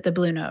play was at the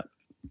Blue Note.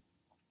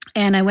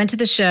 And I went to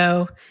the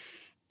show,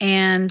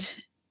 and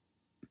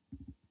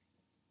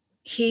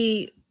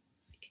I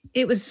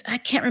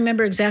can't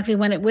remember exactly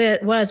when it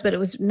was, but it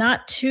was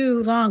not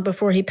too long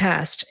before he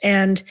passed.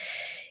 And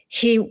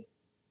he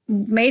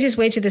made his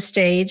way to the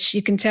stage.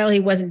 You can tell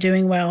he wasn't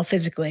doing well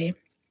physically.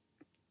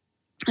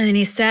 And then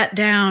he sat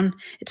down.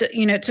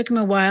 It took him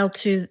a while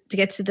to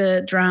get to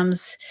the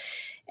drums,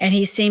 and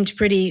he seemed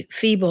pretty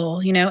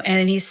feeble,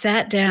 and he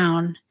sat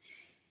down,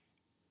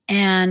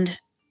 and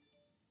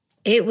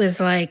it was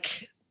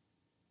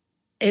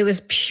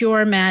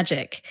pure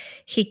magic.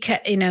 He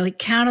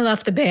counted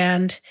off the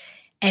band,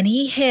 and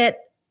he hit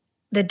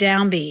the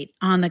downbeat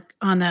on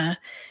the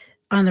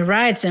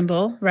ride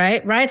cymbal,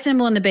 right? Ride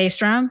cymbal and the bass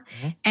drum.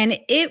 Mm-hmm. And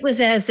it was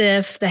as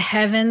if the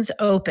heavens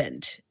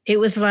opened. It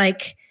was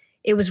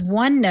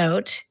one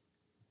note.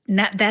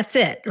 That's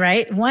it,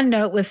 right? One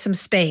note with some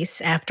space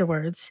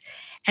afterwards.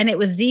 And it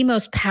was the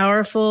most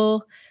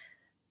powerful,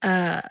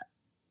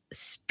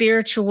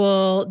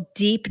 spiritual,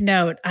 deep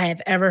note I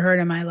have ever heard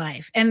in my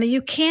life. And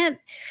you can't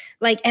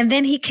and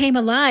then he came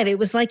alive. It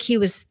was like he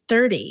was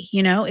 30,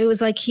 it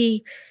was like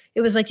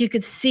you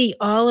could see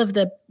all of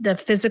the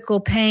physical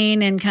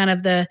pain and kind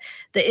of the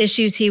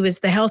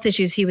health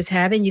issues he was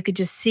having. You could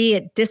just see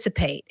it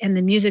dissipate, and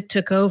the music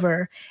took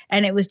over,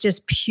 and it was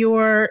just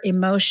pure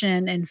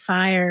emotion and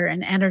fire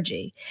and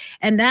energy.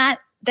 And that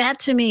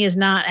to me is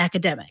not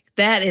academic.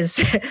 That is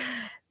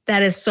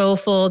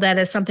soulful. That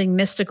is something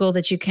mystical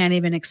that you can't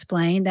even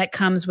explain. That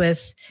comes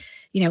with,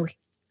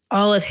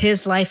 all of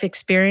his life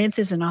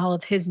experiences and all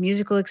of his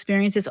musical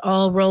experiences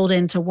all rolled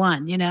into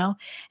one,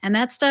 and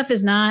that stuff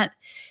is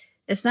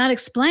it's not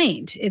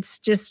explained. It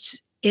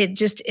just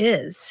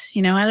is, I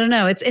don't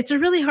know. It's a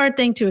really hard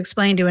thing to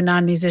explain to a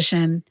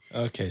non-musician.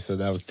 Okay. So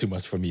that was too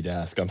much for me to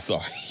ask. I'm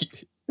sorry.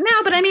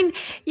 No, but I mean,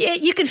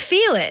 you could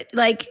feel it.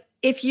 Like,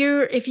 if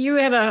you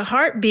have a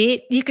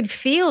heartbeat, you could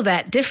feel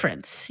that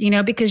difference,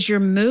 because you're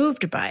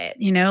moved by it,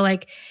 and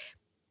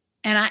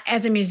I,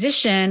 as a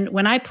musician,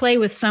 when I play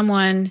with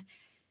someone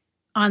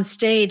on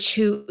stage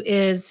who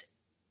is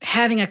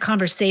having a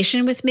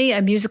conversation with me,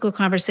 a musical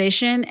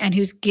conversation, and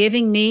who's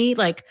giving me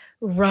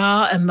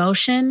raw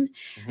emotion,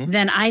 mm-hmm.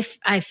 then I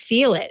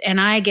feel it,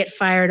 and I get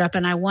fired up,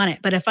 and I want it.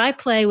 But if I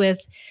play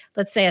with,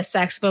 let's say, a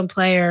saxophone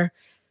player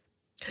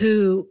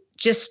who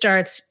just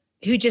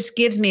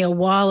gives me a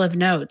wall of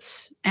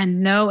notes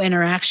and no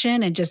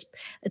interaction, and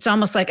it's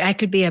almost like I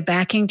could be a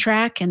backing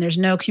track and there's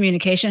no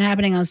communication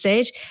happening on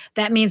stage,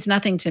 that means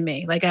nothing to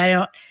me.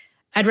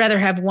 I'd rather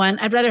have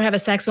a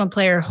saxophone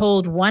player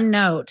hold one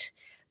note,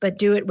 but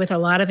do it with a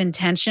lot of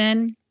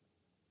intention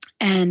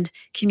and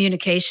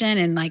communication,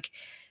 and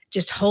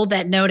just hold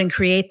that note and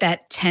create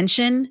that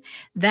tension.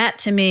 That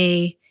to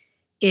me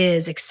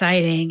is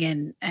exciting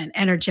and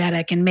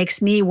energetic, and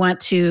makes me want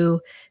to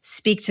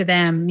speak to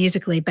them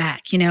musically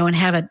back, and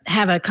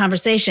have a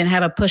conversation,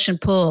 have a push and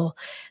pull.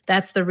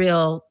 That's where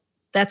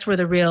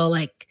the real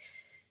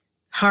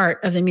heart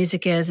of the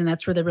music is, and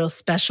that's where the real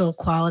special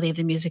quality of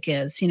the music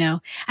is.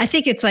 I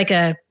think it's like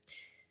a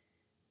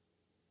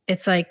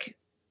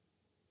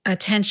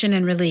tension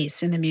and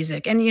release in the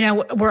music. And,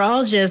 we're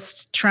all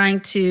just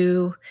trying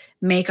to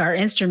make our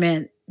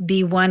instrument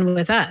be one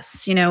with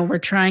us. We're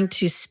trying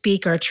to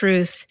speak our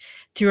truth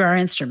through our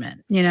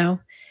instrument, Yeah.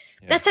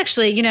 That's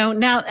actually,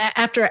 now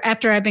after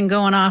I've been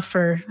going off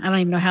for, I don't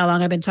even know how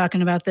long I've been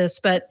talking about this,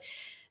 but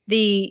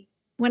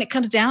when it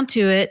comes down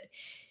to it,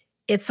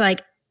 it's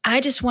like, I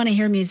just want to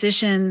hear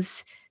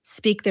musicians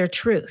speak their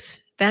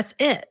truth. That's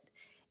it.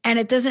 And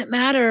it doesn't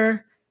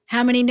matter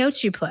how many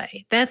notes you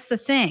play. That's the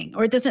thing.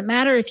 Or it doesn't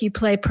matter if you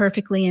play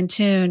perfectly in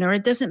tune, or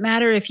it doesn't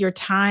matter if your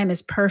time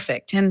is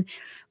perfect. And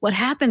what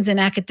happens in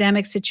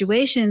academic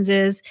situations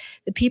is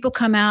the people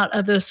come out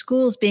of those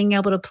schools being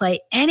able to play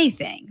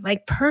anything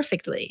like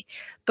perfectly.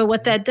 But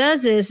what that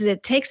does is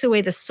it takes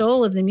away the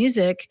soul of the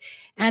music,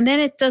 and then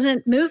it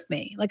doesn't move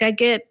me. Like I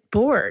get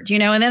bored,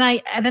 and then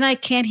I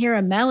can't hear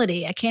a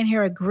melody. I can't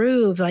hear a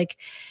groove. Like,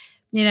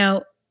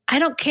 I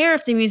don't care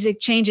if the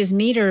music changes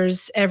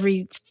meters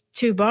every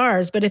 2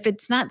 bars, but if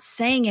it's not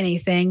saying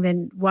anything,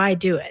 then why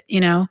do it?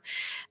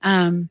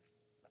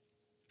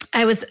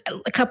 I was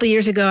a couple of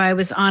years ago, I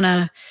was on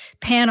a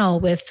panel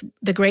with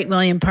the great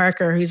William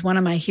Parker, who's one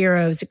of my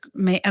heroes.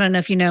 I don't know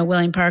if you know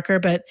William Parker,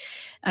 but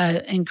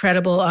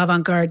incredible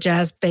avant-garde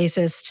jazz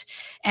bassist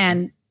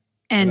and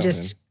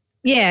just,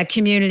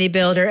 community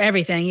builder,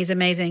 everything. He's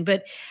amazing.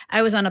 But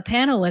I was on a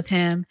panel with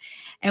him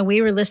and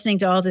we were listening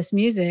to all this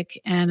music,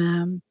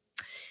 and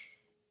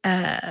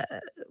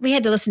we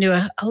had to listen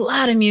to a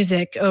lot of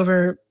music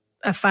over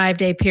a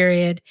 5-day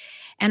period.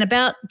 And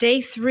about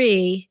day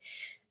 3,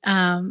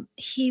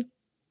 he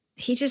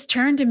just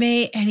turned to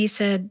me and he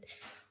said,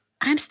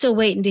 "I'm still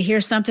waiting to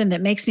hear something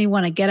that makes me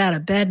want to get out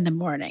of bed in the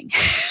morning."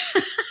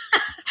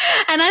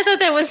 And I thought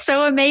that was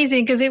so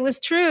amazing because it was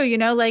true,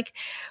 like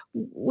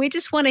we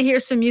just want to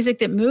hear some music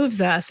that moves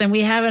us, and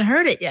we haven't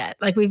heard it yet.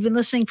 Like we've been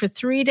listening for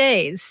 3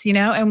 days,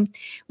 and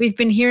we've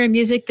been hearing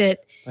music that.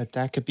 But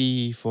that could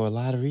be for a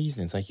lot of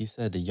reasons. Like you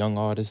said, the young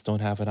artists don't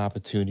have an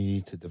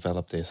opportunity to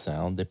develop their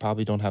sound. They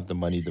probably don't have the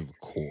money to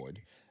record.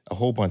 A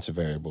whole bunch of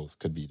variables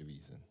could be the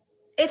reason.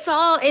 It's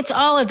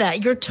all of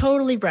that. You're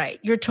totally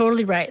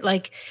right.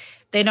 Like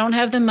they don't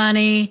have the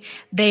money.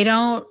 They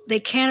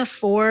can't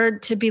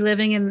afford to be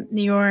living in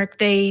New York.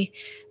 There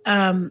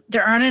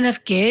aren't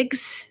enough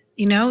gigs.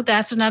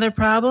 That's another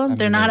problem.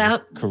 They're not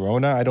out.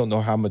 Corona, I don't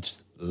know how much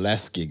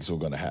less gigs we're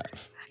going to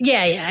have.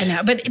 Yeah, I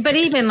know. But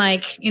even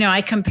like,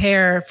 I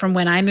compare from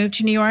when I moved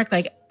to New York,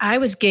 like I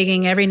was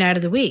gigging every night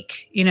of the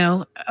week,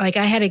 like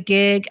I had a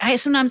gig.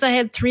 Sometimes I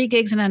had 3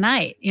 gigs in a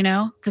night,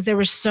 because there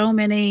were so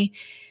many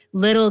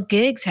little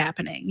gigs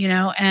happening,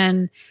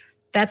 and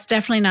that's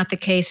definitely not the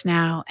case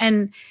now.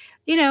 And,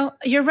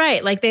 you're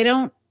right. Like they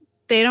don't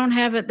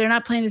have it. They're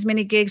not playing as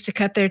many gigs to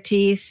cut their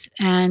teeth,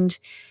 and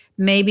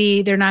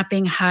maybe they're not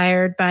being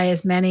hired by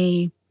as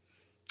many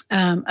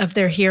of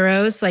their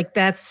heroes. Like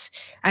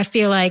I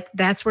feel like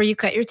that's where you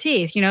cut your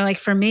teeth. Like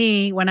for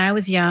me, when I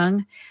was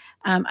young,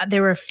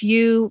 there were a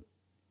few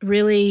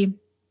really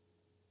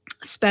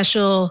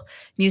special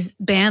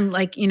band,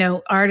 like,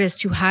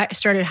 artists who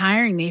started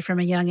hiring me from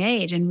a young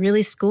age and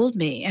really schooled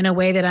me in a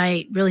way that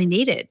I really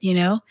needed,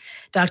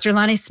 Dr.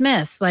 Lonnie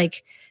Smith,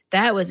 like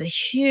that was a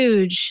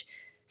huge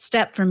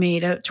step for me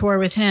to tour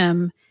with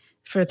him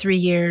for 3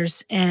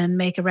 years and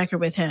make a record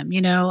with him,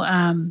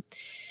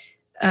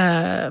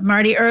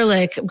 Marty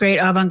Ehrlich, great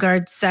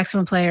avant-garde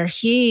saxophone player.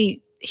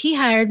 He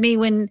hired me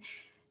when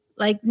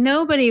like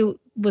nobody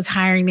was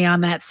hiring me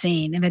on that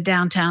scene, in the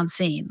downtown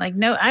scene. Like,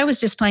 no, I was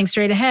just playing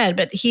straight ahead,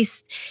 but he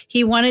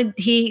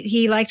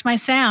liked my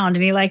sound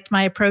and he liked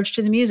my approach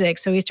to the music.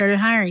 So he started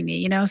hiring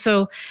me,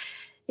 So,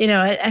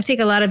 I think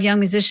a lot of young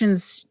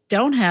musicians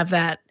don't have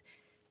that.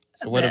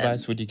 So what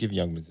advice would you give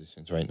young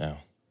musicians right now?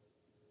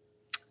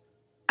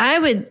 I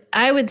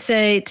would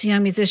say to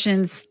young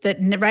musicians that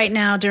right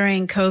now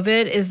during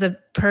COVID is the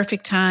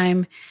perfect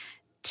time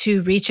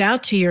to reach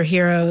out to your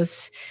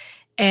heroes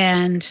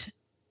and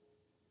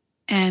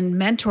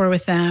mentor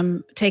with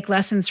them, take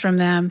lessons from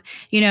them.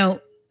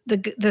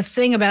 The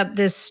thing about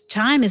this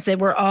time is that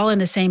we're all in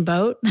the same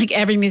boat. Like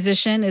every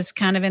musician is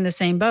kind of in the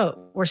same boat.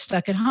 We're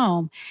stuck at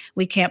home.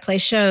 We can't play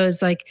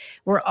shows. Like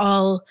we're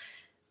all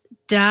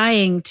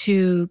dying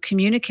to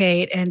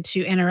communicate and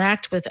to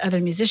interact with other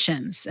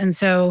musicians. And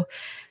so,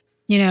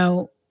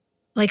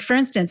 like for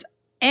instance,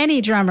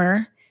 any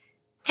drummer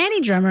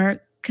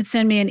could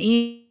send me an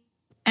email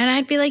and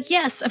I'd be like,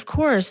 yes, of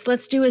course,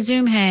 let's do a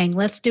Zoom hang.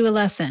 Let's do a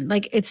lesson.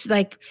 Like, it's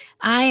like,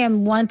 I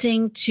am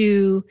wanting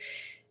to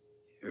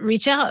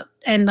reach out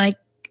and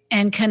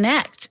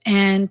connect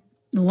and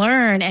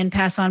learn and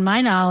pass on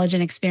my knowledge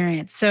and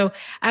experience. So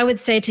I would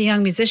say to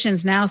young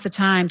musicians, now's the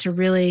time to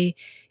really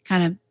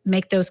kind of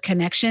make those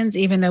connections,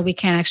 even though we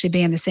can't actually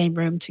be in the same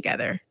room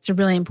together. It's a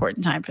really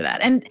important time for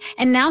that. And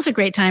now's a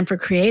great time for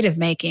creative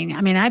making.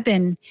 I mean,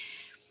 I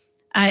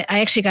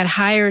actually got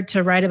hired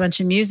to write a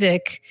bunch of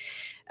music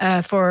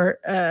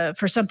for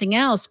something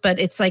else, but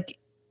it's like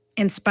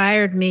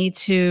inspired me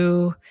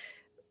to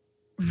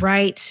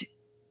write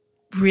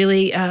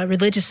really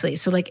religiously.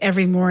 So like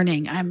every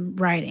morning I'm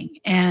writing,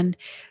 and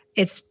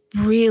it's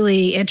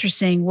really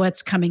interesting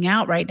what's coming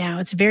out right now.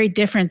 It's very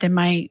different than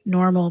my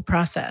normal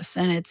process,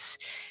 and it's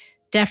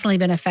definitely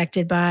been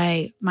affected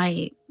by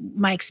my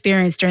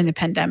experience during the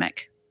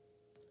pandemic.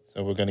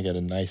 So we're going to get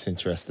a nice,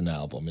 interesting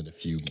album in a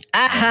few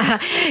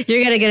months. You're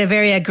going to get a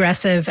very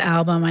aggressive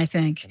album, I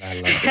think. And I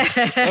love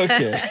it.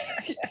 Okay.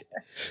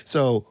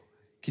 So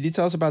can you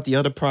tell us about the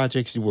other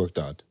projects you worked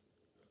on?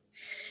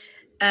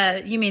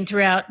 You mean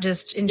throughout,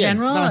 just in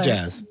general?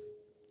 Non-jazz.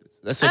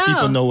 That's so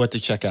people know what to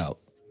check out.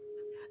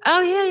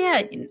 Oh,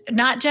 yeah, yeah.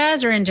 Not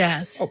jazz or in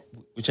jazz? Oh,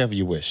 whichever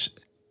you wish.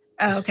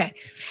 Oh, okay.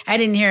 I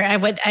didn't hear.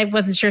 I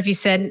wasn't sure if you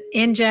said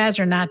in jazz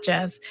or not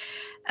jazz.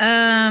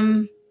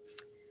 Um,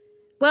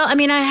 well, I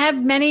mean, I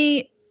have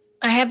many.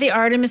 I have the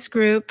Artemis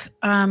group.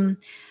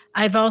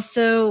 I've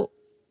also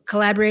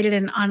collaborated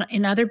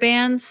in other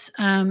bands,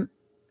 and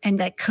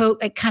like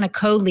kind of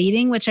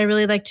co-leading, which I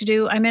really like to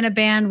do. I'm in a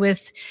band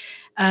with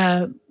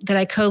that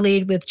I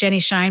co-lead with Jenny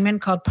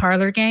Scheinman called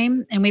Parlor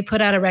Game, and we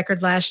put out a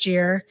record last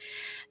year.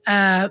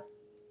 Uh,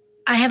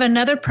 I have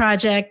another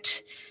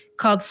project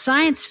called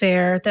Science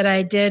Fair that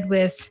I did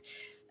with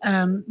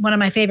one of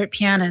my favorite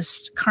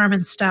pianists,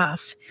 Carmen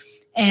Staff,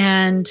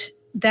 and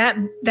that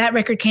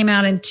record came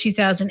out in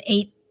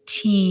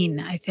 2018,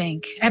 I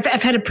think. I've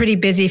had a pretty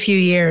busy few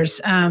years,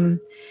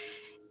 and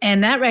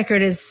that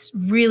record is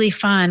really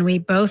fun. We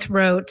both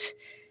wrote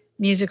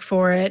music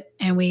for it,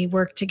 and we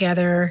worked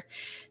together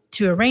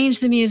to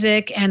arrange the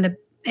music. And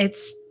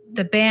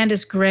the band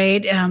is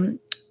great. Ambrose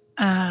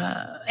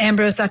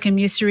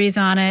Akinmusiri's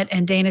on it,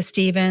 and Dana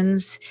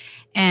Stevens,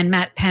 and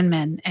Matt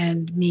Penman,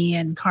 and me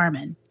and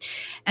Carmen.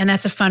 And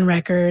that's a fun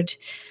record.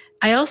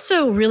 I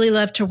also really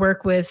love to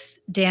work with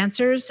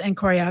dancers and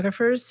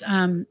choreographers.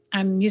 I'm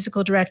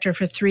musical director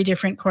for 3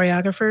 different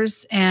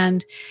choreographers,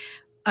 and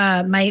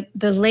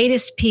the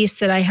latest piece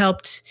that I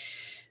helped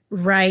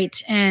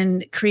write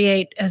and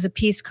create as a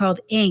piece called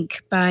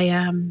Ink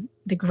by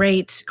the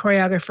great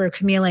choreographer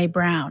Camille A.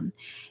 Brown.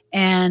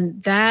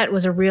 And that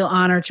was a real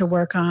honor to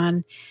work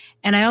on.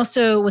 And I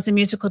also was a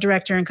musical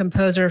director and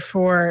composer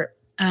for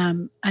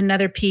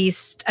another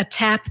piece, a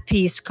tap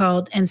piece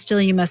called And Still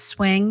You Must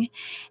Swing,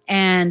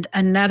 and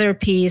another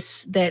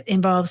piece that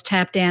involves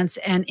tap dance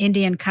and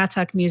Indian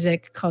Kathak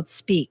music called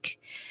Speak.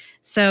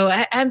 So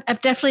I'm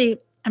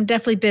definitely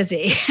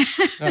busy.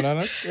 No,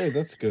 that's good.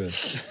 That's good.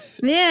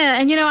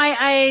 Yeah,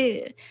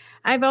 and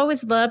I've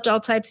always loved all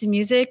types of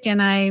music,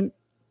 and I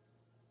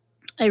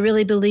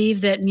really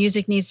believe that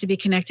music needs to be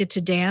connected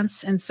to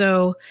dance, and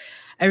so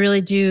I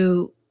really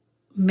do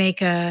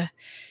make a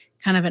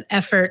kind of an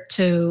effort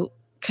to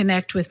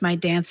connect with my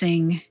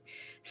dancing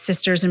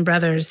sisters and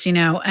brothers,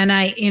 and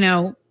I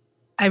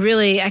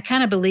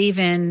kind of believe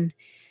in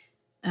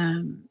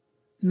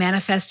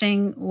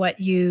manifesting what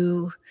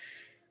you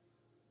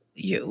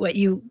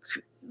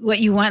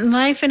want in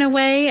life in a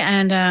way.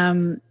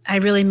 And I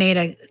really made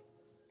a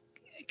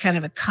kind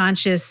of a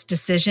conscious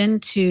decision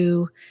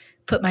to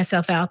put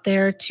myself out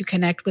there to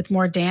connect with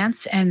more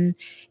dance, and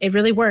it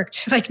really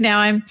worked. Like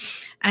now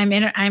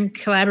I'm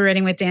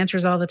collaborating with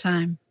dancers all the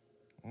time.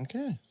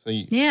 Okay.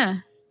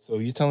 Yeah. So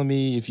you're telling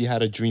me if you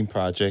had a dream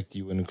project,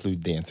 you would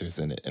include dancers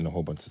in it and a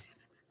whole bunch of stuff.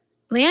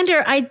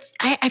 Leander,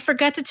 I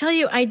forgot to tell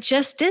you, I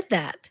just did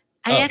that.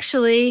 It's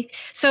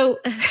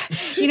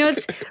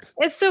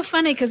so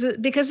funny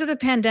because of the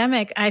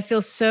pandemic, I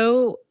feel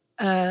so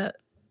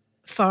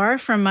far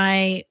from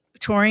my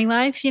touring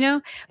life,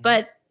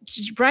 but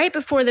right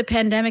before the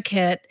pandemic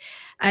hit,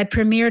 I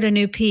premiered a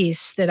new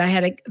piece that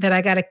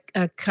I got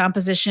a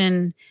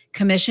composition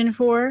commission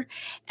for.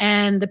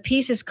 And the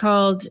piece is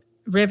called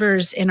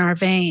Rivers in Our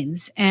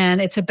Veins.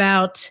 And it's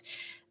about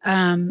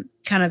kind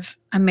of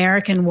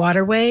American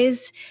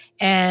waterways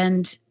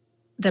and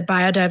the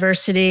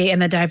biodiversity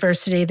and the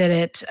diversity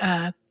that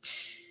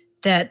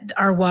that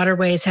our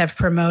waterways have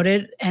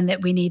promoted, and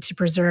that we need to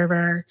preserve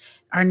our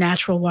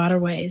natural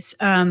waterways.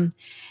 And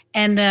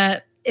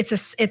it's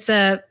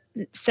a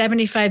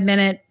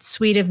 75-minute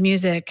suite of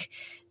music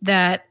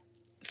that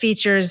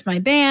features my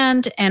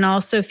band and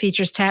also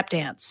features tap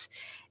dance.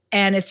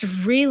 And it's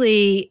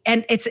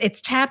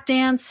tap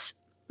dance,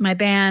 my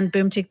band,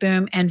 Boom Tick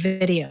Boom, and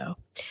video.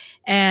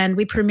 And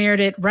we premiered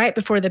it right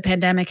before the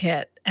pandemic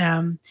hit.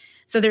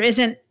 So there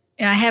isn't,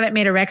 I haven't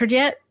made a record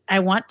yet. I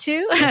want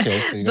to.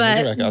 Okay, so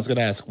I was going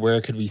to ask, where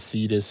could we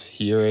see this,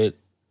 hear it?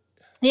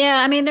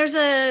 Yeah, I mean,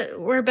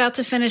 we're about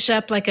to finish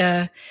up like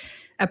a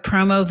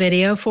promo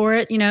video for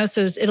it,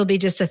 so it'll be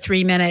just a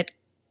 3-minute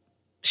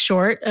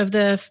short of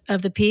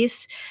the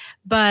piece.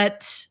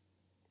 But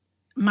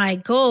my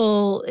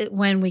goal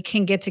when we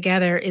can get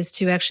together is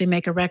to actually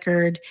make a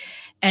record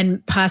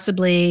and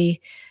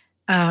possibly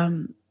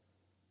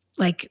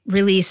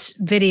release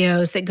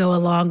videos that go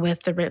along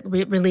with the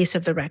release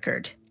of the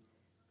record.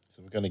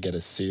 So we're going to get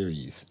a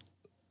series.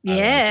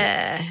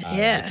 Yeah.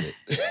 Like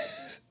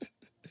it.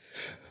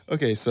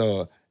 Okay,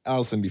 so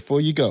Allison,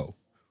 before you go,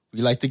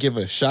 we like to give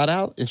a shout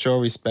out and show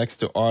respects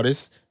to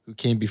artists who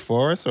came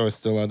before us or are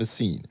still on the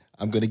scene.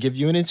 I'm going to give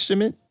you an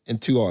instrument and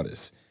 2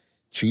 artists.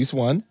 Choose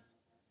one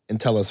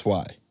and tell us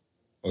why.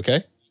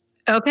 Okay?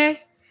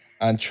 Okay.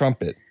 On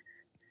trumpet,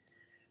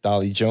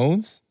 Dolly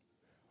Jones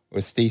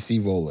or Stacy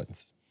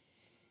Rowlands?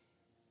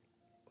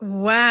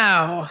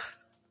 Wow.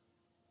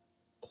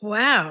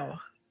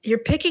 You're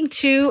picking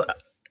 2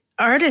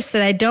 artists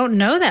that I don't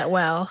know that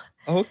well.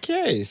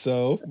 Okay,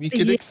 so we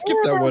could skip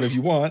that one if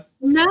you want.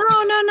 No.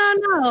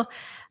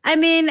 I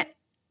mean,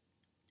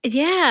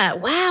 yeah.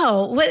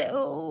 Wow. What?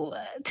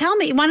 Tell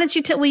me. Why don't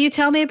you will you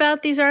tell me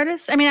about these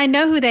artists? I mean, I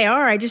know who they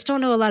are. I just don't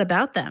know a lot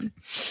about them.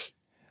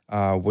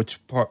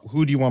 Which part?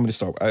 Who do you want me to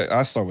start?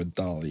 I start with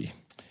Dolly.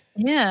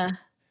 Yeah.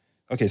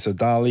 Okay, so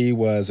Dolly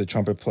was a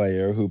trumpet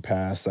player who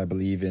passed, I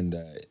believe, in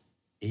the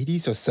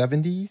 80s or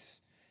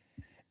 70s,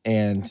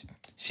 and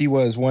she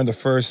was one of the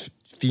first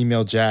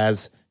female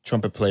jazz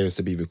trumpet players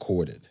to be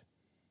recorded.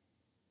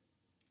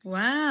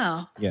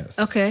 Wow. Yes.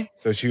 Okay.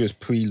 So she was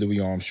pre Louis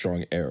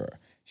Armstrong era.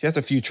 She has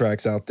a few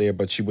tracks out there,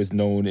 but she was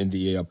known in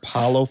the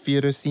Apollo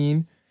theater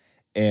scene.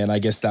 And I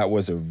guess that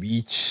was a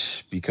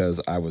reach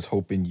because I was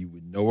hoping you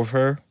would know of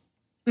her.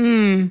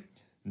 Mm.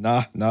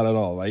 Nah, not at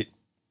all, right?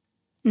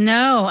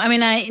 No, I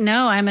mean,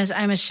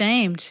 I'm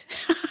ashamed.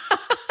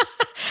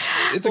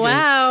 It's okay.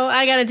 Wow,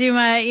 I got to do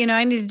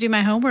I need to do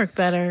my homework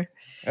better.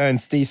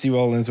 And Stacey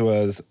Rollins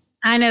was.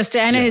 I know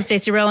Yeah. who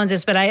Stacey Rollins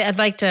is, but I'd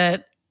like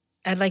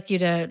you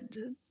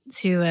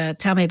to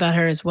tell me about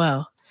her as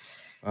well.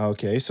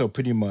 Okay, so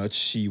pretty much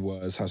she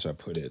was, how should I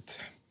put it?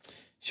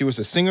 She was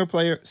a singer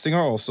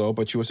also,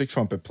 but she was a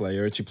trumpet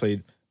player. And she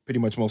played pretty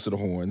much most of the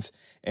horns.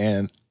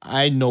 And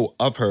I know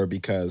of her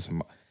because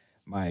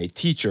my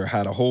teacher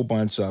had a whole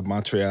bunch of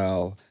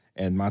Montreal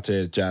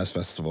Jazz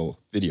Festival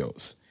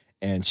videos.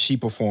 And she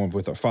performed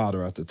with her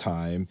father at the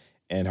time.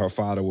 And her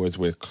father was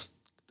with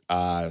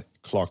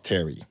Clark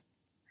Terry.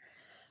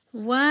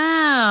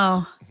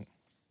 Wow.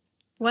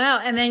 Wow.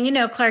 And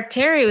then, Clark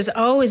Terry has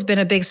always been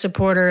a big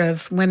supporter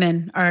of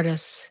women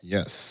artists.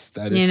 Yes,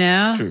 that is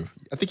true.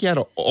 I think he had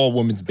an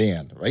all-women's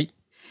band, right?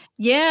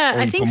 Yeah.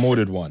 Or he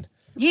promoted one.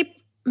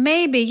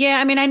 Maybe. Yeah.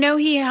 I mean, I know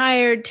he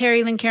hired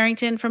Terry Lynn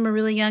Carrington from a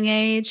really young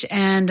age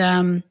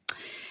and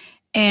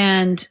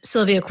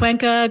Sylvia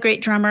Cuenca,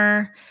 great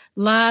drummer.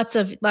 Lots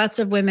of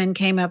women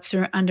came up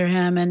through under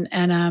him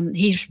and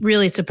he's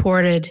really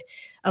supported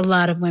a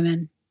lot of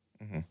women.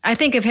 Mm-hmm. I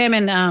think of him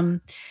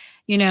and,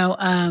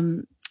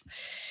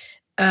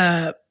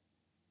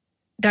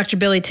 Dr.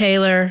 Billy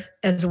Taylor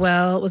as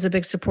well was a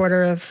big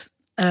supporter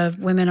of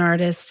women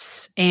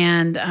artists,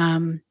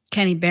 and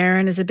Kenny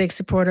Barron is a big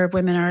supporter of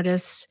women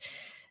artists.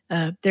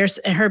 There's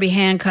Herbie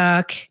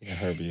Hancock,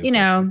 Herbie,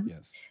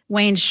 yes.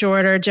 Wayne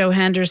Shorter, Joe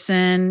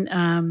Henderson,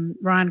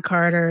 Ron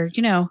Carter.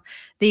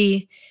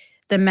 The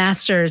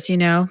masters. I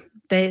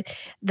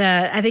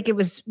think it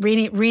was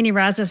Rini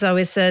Rosnes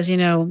always says,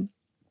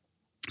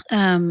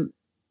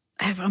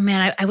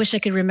 I wish I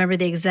could remember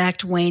the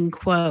exact Wayne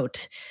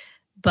quote,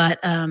 but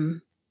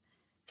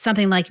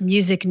something like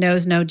music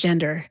knows no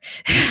gender.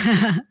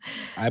 I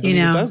believe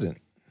it doesn't.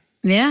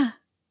 Yeah.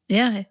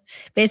 Yeah.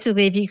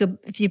 Basically,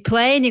 if you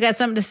play and you got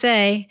something to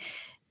say,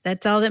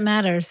 that's all that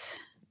matters.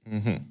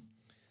 Mm-hmm.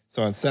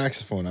 So on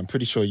saxophone, I'm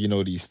pretty sure you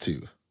know these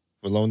two.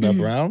 Rolonda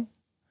Brown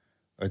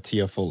or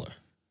Tia Fuller?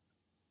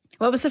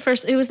 What was the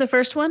first? Who was the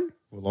first one?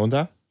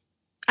 Rolonda.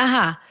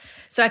 Aha.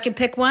 So I can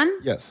pick one?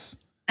 Yes.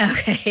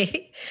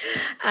 Okay.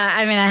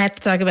 I have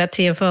to talk about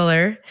Tia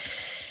Fuller.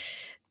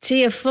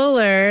 Tia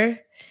Fuller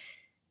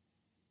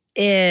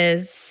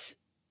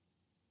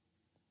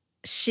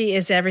she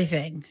is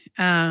everything.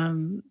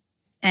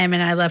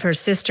 I love her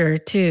sister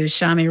too,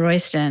 Shami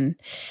Royston.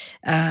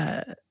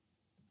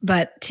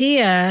 But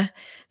Tia,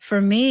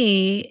 for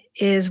me,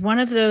 is one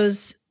of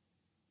those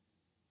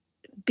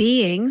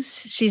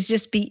beings.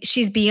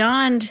 She's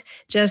beyond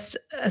just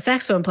a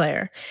saxophone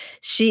player.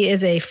 She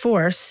is a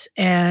force,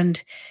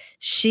 and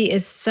she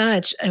is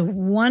such a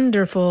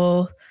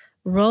wonderful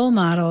role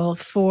model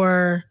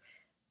for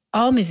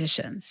all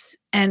musicians,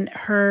 and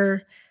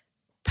her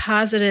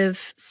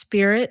positive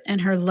spirit and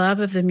her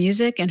love of the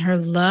music and her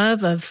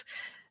love of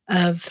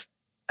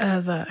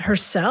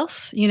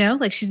herself,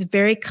 like she's a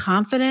very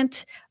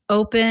confident,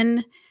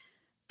 open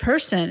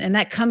person, and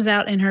that comes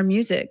out in her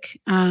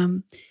music.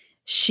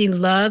 She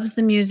loves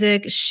the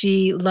music.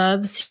 She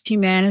loves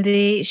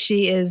humanity.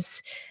 She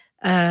is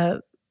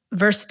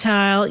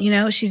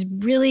versatile. She's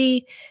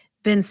really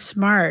been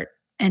smart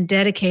and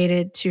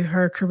dedicated to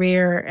her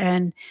career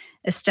and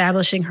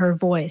establishing her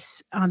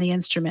voice on the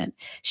instrument.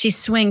 She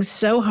swings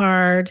so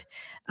hard.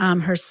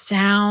 Her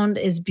sound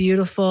is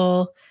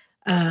beautiful.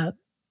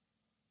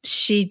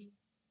 She's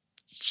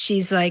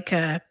like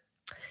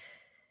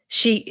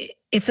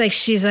it's like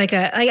she's like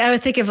I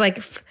would think of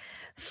like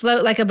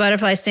float like a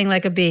butterfly, sting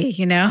like a bee,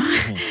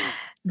 Mm-hmm.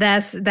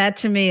 That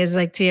to me is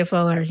like Tia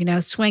Fuller,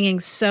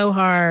 swinging so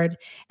hard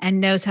and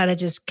knows how to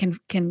just can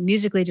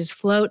musically just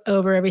float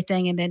over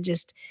everything and then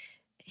just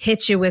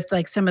hit you with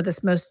like some of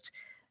this most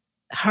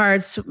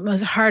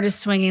hardest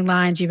swinging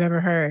lines you've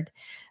ever heard.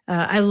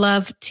 I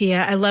love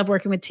Tia. I love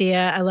working with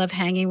Tia. I love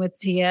hanging with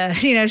Tia.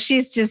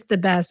 She's just the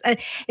best.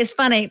 It's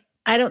funny.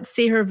 I don't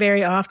see her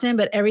very often,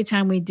 but every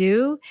time we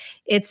do,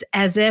 it's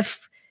as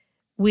if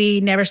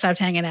we never stopped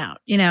hanging out.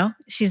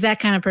 She's that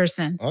kind of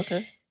person.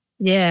 Okay.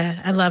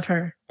 Yeah, I love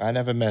her. I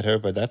never met her,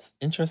 but that's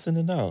interesting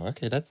to know.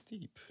 Okay, that's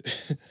deep.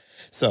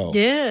 So.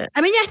 Yeah.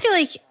 I feel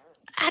like,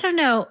 I don't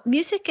know,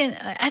 music, and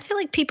I feel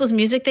like people's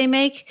music they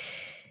make,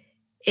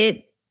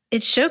 it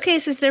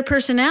showcases their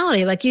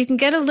personality. Like you can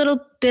get a little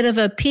bit of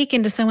a peek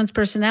into someone's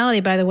personality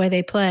by the way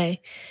they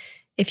play.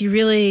 If you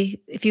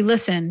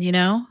listen,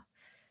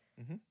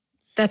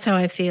 That's how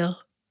I feel.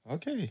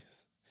 Okay.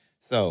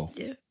 So,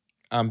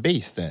 on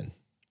bass then,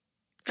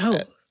 Oh,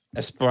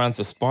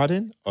 Esperanza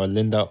Spartan or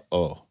Linda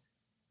O?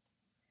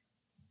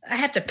 I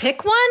have to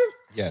pick one?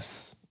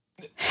 Yes,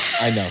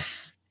 I know.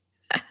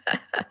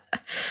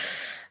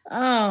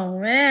 Oh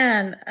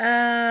man.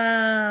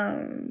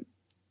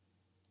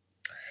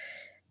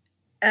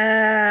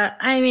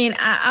 I mean,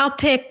 I'll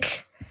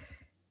pick.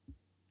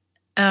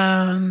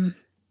 Um,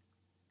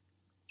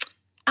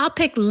 I'll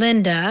pick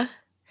Linda.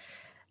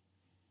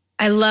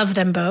 I love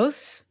them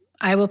both.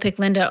 I will pick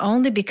Linda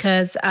only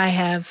because I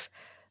have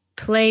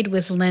played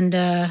with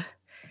Linda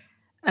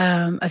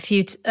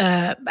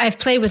I've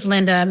played with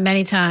Linda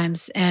many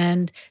times,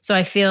 and so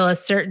I feel a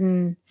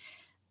certain,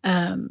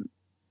 um,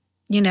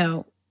 you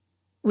know,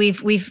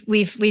 we've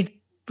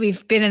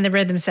been in the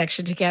rhythm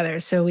section together,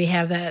 so we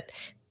have that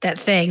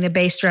thing, the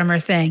bass drummer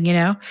thing, you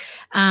know.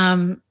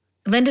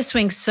 Linda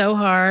swings so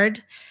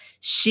hard.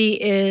 She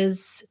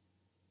is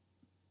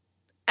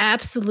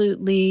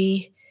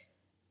absolutely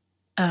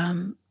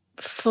um,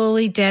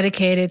 fully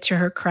dedicated to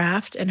her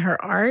craft and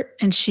her art,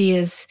 and she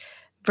is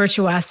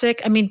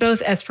virtuosic. I mean,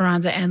 both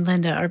Esperanza and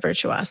Linda are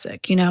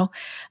virtuosic. You know,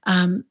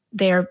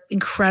 they're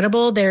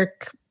incredible. They're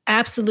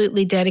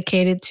absolutely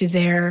dedicated to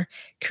their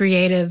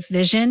creative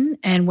vision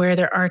and where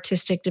their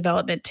artistic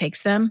development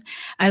takes them.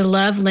 I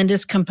love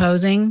Linda's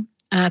composing.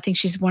 I think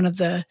she's one of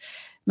the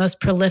most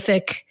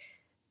prolific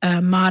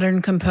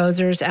modern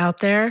composers out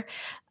there.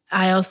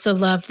 I also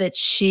love that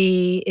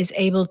she is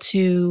able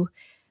to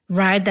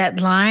ride that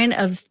line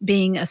of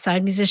being a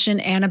side musician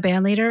and a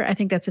band leader. I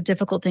think that's a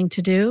difficult thing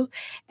to do,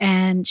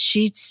 and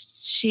she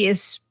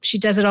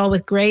does it all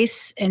with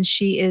grace, and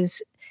she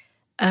is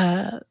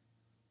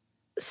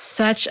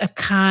such a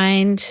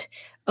kind,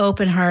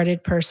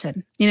 open-hearted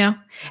person. You know,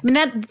 I mean,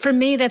 that for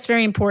me, that's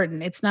very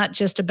important. It's not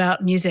just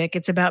about music;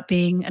 it's about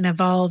being an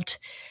evolved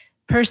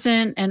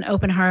person and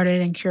open-hearted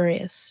and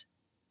curious.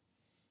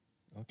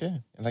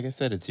 Okay. And like I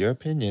said, it's your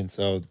opinion,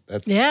 so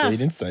that's Yeah.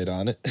 great insight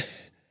on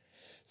it.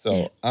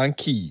 So on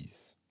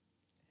keys,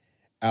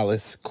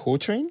 Alice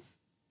Coltrane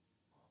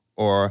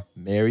or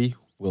Mary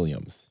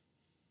Williams?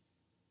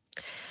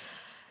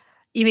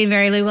 You mean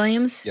Mary Lou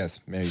Williams? Yes,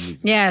 Mary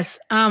Williams. Yes.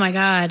 Oh my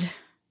God.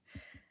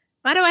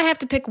 Why do I have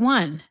to pick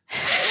one?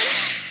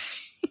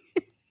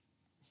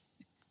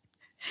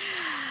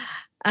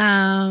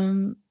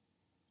 Wow.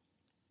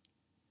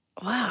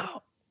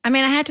 I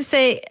mean, I have to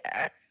say,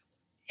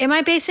 am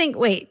I basing?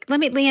 Wait,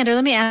 Leander,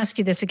 let me ask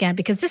you this again,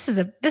 because this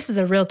is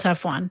a real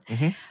tough one.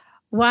 Mm-hmm.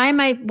 Why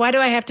do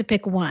I have to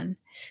pick one?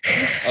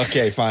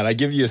 Okay, fine. I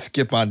give you a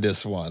skip on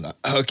this one.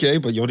 Okay,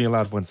 but you only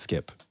allowed one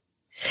skip.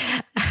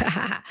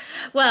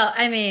 Well,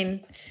 I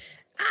mean,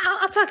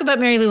 I'll talk about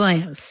Mary Lou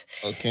Williams.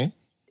 Okay.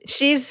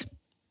 She's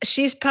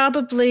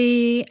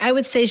probably, I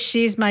would say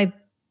she's my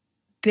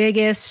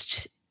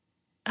biggest,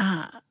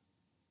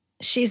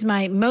 she's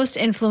my most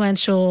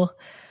influential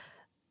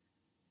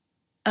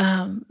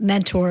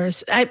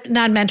mentors.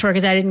 Not mentor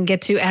because I didn't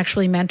get to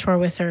actually mentor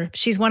with her.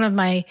 She's one of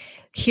my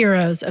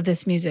heroes of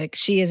this music.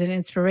 She is an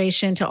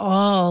inspiration to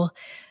all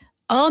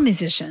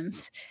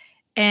musicians,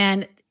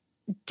 and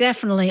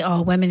definitely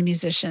all women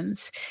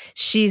musicians.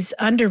 She's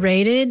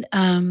underrated.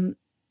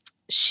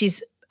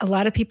 She's a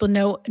lot of people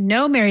know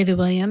Mary Lou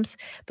Williams,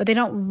 but they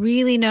don't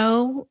really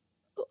know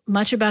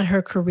much about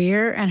her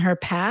career and her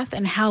path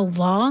and how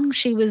long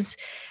she was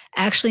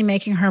actually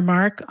making her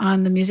mark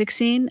on the music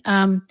scene.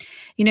 You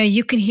know,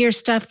 you can hear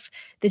stuff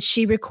that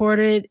she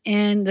recorded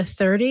in the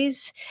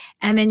 30s,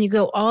 and then you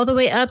go all the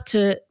way up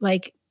to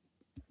the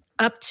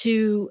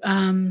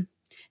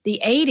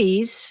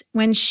 80s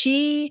when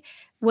she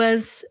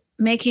was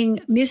making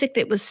music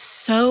that was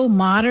so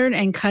modern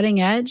and cutting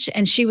edge,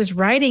 and she was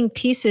writing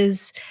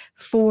pieces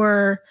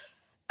for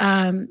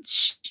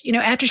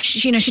after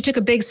she took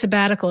a big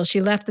sabbatical.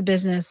 She left the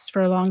business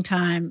for a long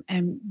time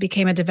and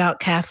became a devout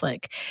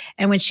Catholic.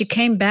 And when she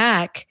came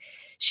back,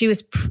 she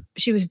was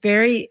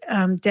very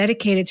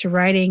dedicated to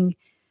writing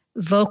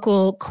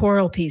vocal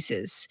choral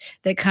pieces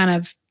that kind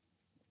of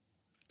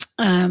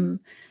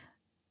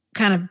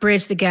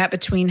bridge the gap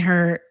between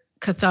her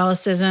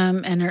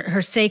Catholicism and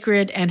her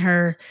sacred and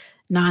her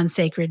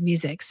non-sacred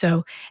music.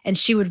 So, and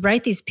she would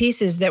write these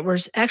pieces that were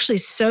actually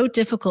so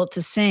difficult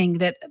to sing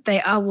that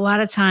a lot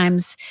of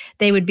times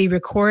they would be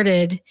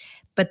recorded,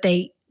 but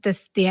the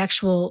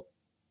actual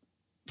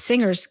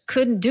singers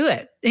couldn't do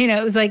it. You know,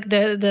 it was like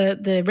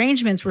the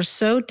arrangements were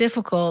so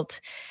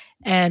difficult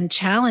and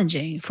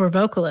challenging for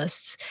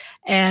vocalists.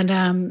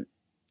 And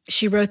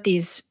she wrote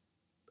these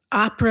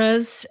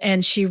operas,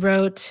 and she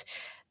wrote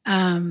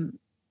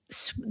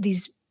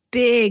these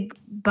big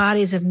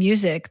bodies of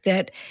music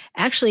that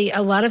actually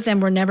a lot of them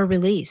were never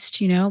released,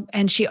 you know,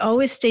 and she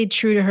always stayed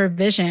true to her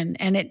vision,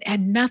 and it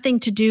had nothing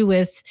to do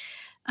with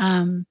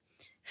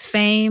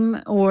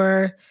fame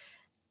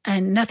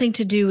and nothing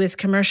to do with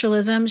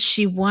commercialism.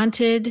 She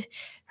wanted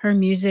her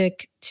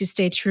music to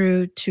stay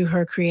true to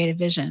her creative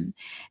vision.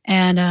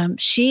 And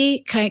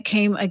she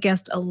came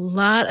against a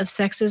lot of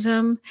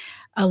sexism,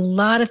 a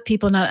lot of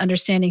people not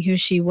understanding who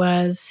she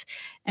was.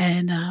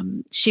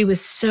 And she was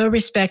so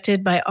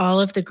respected by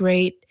all of the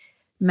great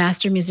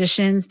master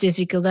musicians,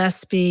 Dizzy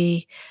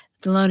Gillespie,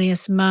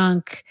 Thelonious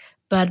Monk,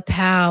 Bud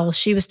Powell.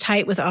 She was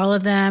tight with all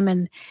of them,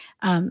 and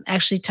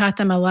actually taught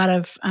them a lot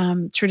of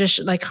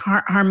tradition, like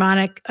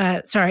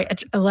a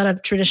lot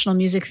of traditional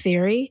music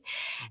theory.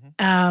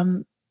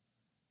 Mm-hmm.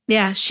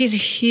 Yeah, she's a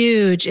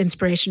huge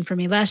inspiration for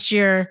me. Last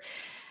year,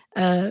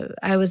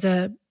 I was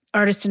a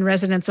artist in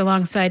residence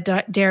alongside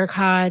Derek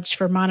Hodge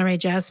for Monterey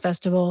Jazz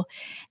Festival,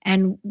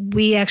 and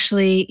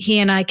he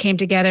and I came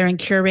together and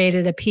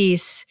curated a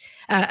piece,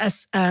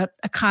 a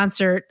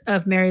concert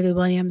of Mary Lou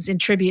Williams in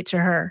tribute to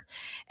her,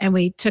 and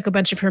we took a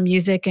bunch of her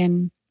music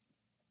and,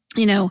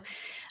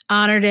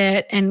 honored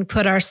it and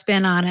put our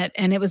spin on it,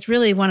 and it was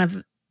really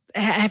I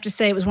have to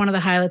say, it was one of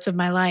the highlights of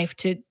my life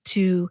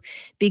to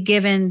be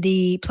given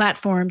the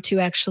platform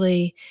to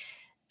actually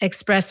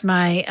express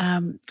my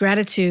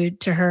gratitude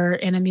to her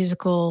in a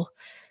musical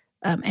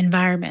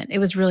environment. It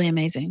was really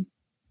amazing.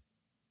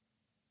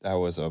 That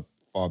was a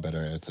far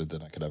better answer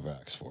than I could ever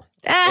ask for.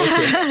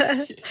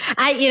 Okay.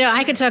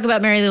 I could talk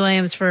about Mary Lou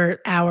Williams for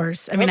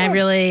hours. I mean, I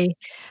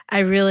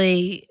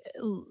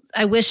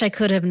wish I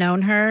could have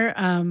known her.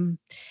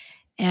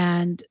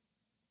 And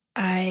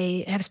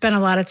I have spent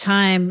a lot of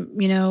time,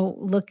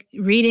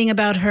 reading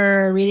about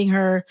her, reading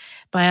her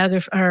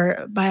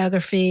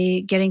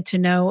biography, getting to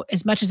know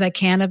as much as I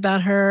can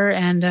about her.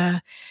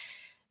 And,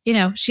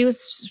 she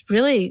was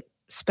really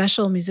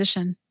special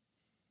musician.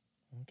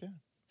 Okay.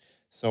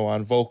 So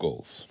on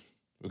vocals,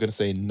 we're going to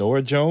say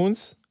Norah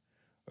Jones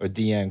or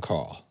Deanne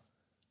Carl?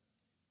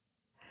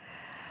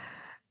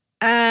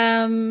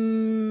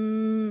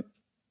 I'm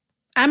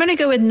going to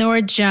go with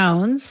Norah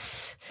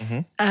Jones.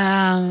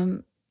 Mm-hmm.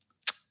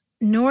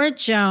 Norah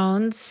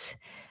Jones,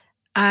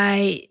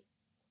 I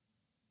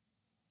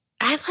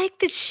like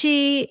that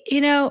she,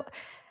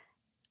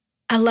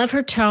 I love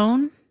her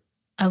tone.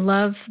 I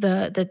love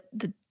the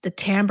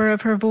timbre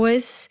of her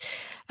voice.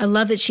 I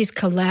love that she's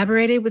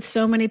collaborated with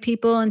so many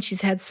people and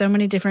she's had so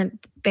many different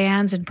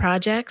bands and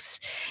projects.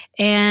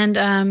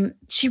 And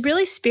she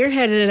really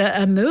spearheaded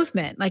a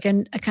movement, like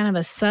a kind of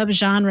a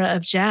subgenre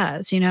of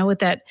jazz, with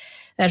that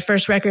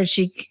first record.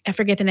 I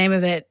forget the name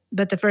of it,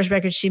 but the first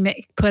record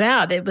she put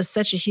out, it was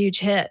such a huge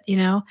hit,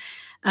 and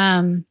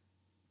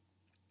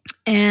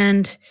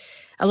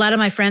a lot of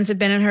my friends have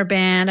been in her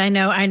band. I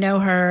know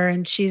her,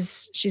 and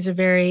she's a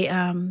very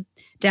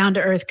down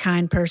to earth,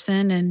 kind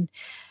person,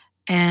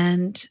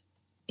 and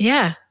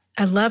yeah,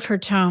 I love her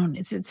tone.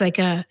 It's like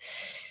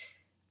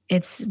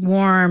it's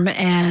warm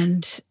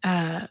and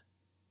to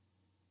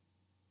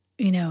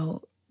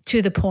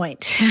the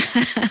point.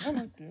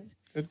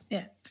 Good.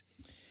 Yeah.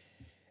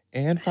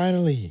 And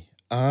finally,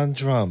 on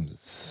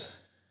drums,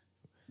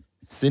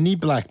 Cindy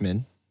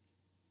Blackman.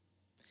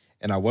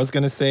 And I was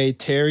going to say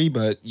Terry,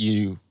 but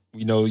we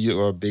know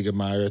you're a big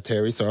admirer of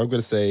Terry, so I'm going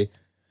to say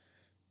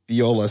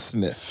Viola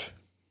Smith.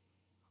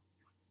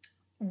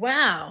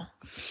 Wow.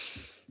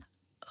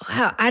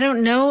 I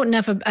don't know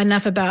enough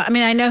about,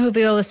 I know who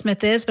Viola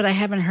Smith is, but I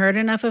haven't heard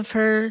enough of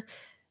her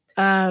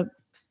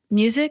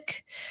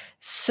music.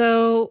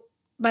 So,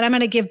 but I'm going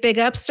to give big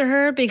ups to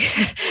her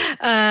because,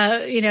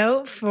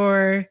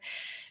 for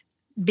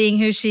being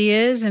who she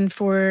is and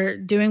for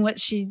doing what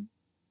she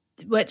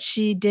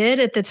did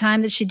at the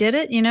time that she did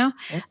it,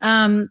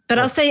 But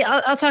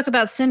I'll talk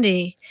about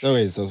Cindy. So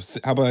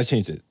how about I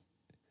change it?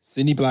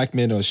 Cindy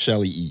Blackman or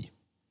Shelly E?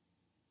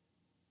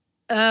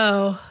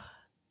 Oh,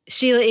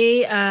 Sheila E.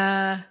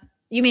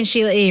 You mean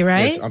Sheila E.,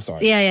 right? Yes, I'm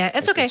sorry. Yeah.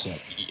 That's okay.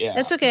 Yeah.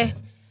 That's okay.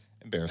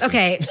 Embarrassing.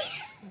 Okay.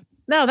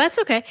 No, that's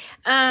okay.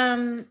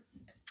 I'm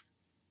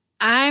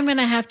going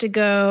to have to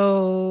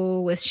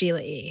go with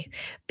Sheila E.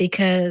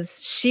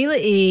 because Sheila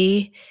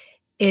E.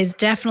 is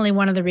definitely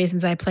one of the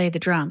reasons I play the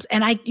drums.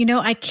 And I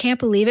can't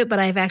believe it, but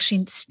I've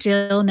actually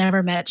still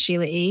never met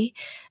Sheila E.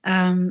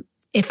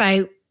 If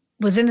I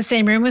was in the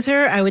same room with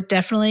her, I would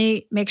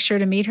definitely make sure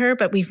to meet her,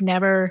 but we've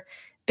never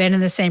been in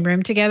the same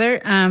room together.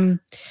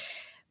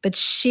 But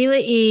Sheila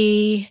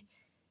E.,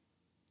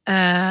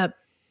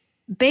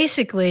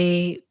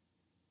 basically,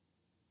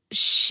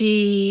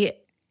 she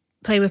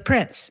played with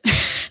Prince.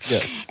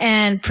 Yes.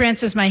 And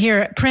Prince is my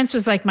hero. Prince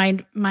was like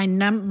my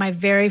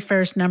very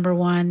first number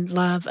one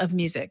love of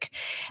music.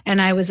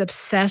 And I was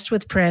obsessed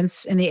with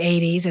Prince in the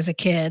 80s as a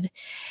kid.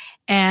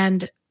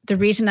 And the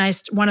reason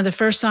one of the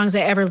first songs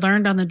I ever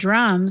learned on the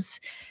drums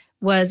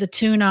was a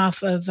tune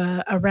off of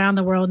Around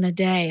the World in a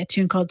Day, a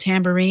tune called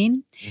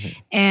Tambourine. Mm-hmm.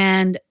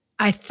 And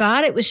I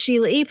thought it was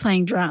Sheila E.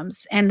 playing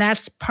drums. And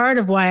that's part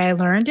of why I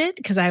learned it,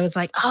 because I was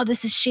like, oh,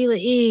 this is Sheila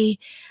E.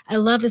 I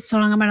love this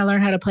song. I'm going to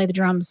learn how to play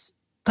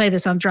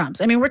this on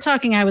drums. I mean, we're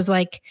talking, I was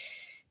like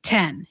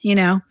 10,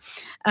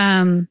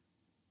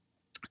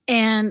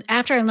 and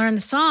after I learned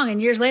the song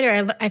and years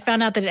later, I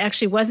found out that it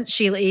actually wasn't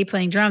Sheila E.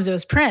 playing drums. It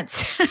was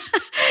Prince.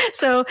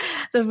 So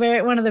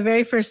one of the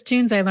very first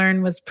tunes I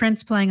learned was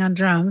Prince playing on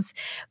drums.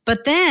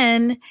 But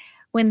then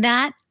when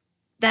that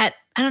I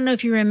don't know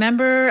if you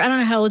remember, I don't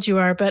know how old you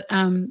are, but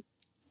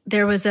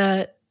there was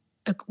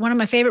one of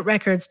my favorite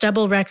records,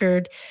 double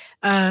record,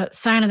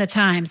 Sign of the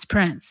Times,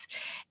 Prince.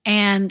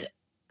 And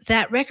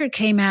that record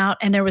came out,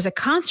 and there was a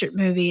concert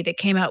movie that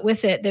came out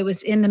with it that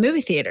was in the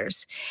movie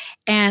theaters.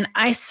 And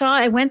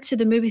I went to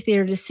the movie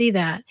theater to see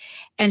that.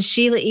 And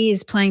Sheila E.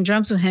 is playing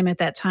drums with him at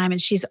that time.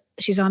 And she's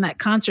on that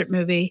concert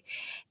movie.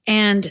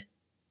 And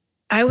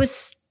I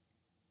was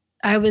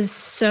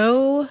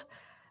so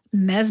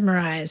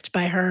mesmerized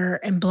by her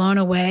and blown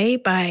away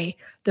by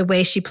the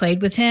way she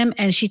played with him.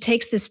 And she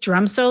takes this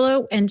drum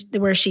solo, and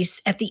where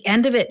she's at the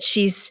end of it,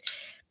 she's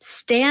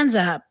stands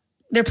up.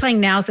 They're playing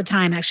Now's the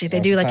Time, actually. They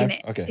do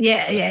like okay.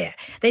 Yeah.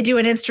 They do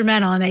an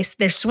instrumental, and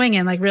they're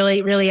swinging like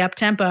really, really up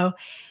tempo.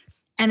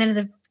 And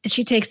then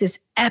she takes this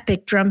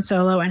epic drum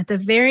solo. And at the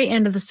very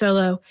end of the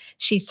solo,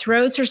 she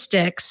throws her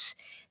sticks,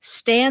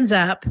 stands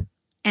up,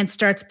 and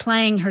starts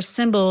playing her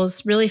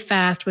cymbals really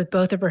fast with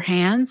both of her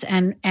hands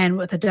and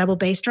with a double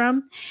bass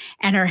drum.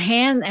 And her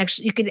hand,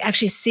 actually, you could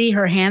actually see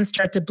her hand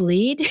start to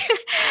bleed.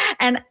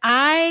 And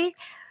I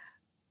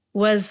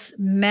was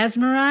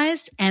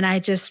mesmerized, and I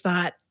just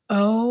thought,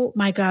 oh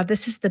my God,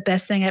 this is the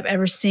best thing I've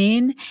ever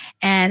seen.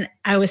 And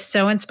I was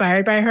so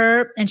inspired by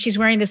her. And she's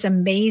wearing this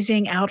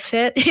amazing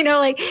outfit.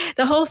 Like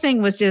the whole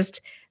thing was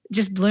just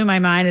blew my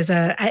mind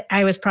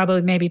I was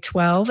probably maybe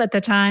 12 at the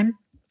time.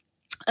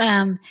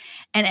 And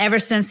ever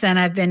since then,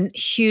 I've been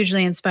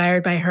hugely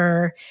inspired by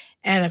her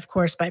and, of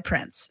course, by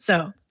Prince.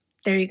 So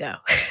there you go.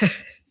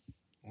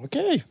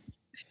 Okay.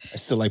 I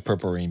still like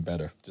Purple Rain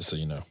better, just so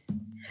you know.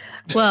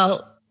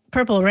 Well,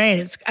 Purple Rain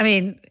is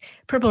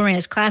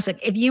classic.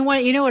 If you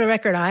want, what a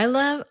record I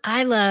love?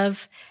 I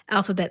love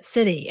Alphabet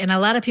City. And a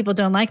lot of people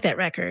don't like that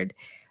record.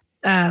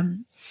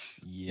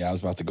 Yeah, I was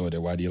about to go there.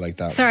 Why do you like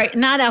that? Sorry,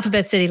 not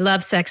Alphabet City.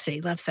 Love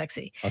Sexy.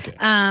 Okay.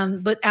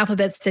 But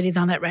Alphabet City's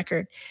on that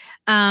record.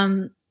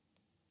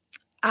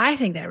 I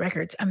think that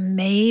record's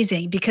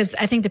amazing because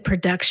I think the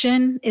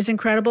production is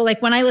incredible.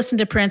 Like when I listen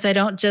to Prince, I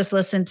don't just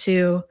listen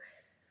to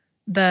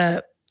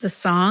the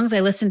songs.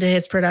 I listen to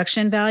his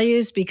production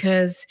values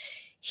because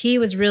he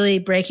was really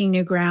breaking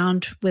new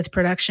ground with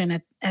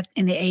production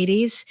in the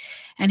 80s.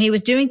 And he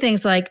was doing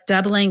things like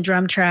doubling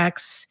drum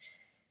tracks,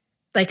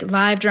 like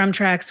live drum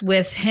tracks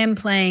with him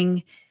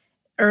playing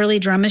early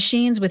drum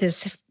machines with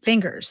his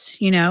fingers,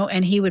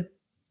 and he would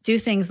do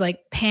things like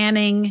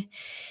panning.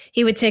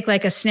 He would take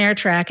like a snare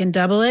track and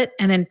double it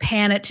and then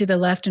pan it to the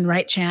left and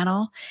right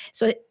channel.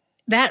 So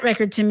that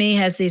record to me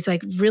has these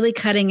like really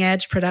cutting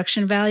edge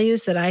production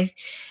values that I,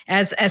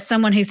 as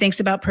someone who thinks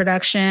about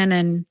production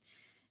and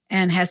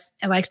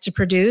likes to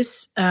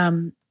produce,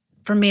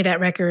 for me, that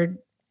record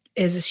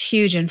is a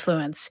huge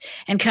influence.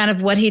 And kind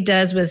of what he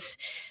does with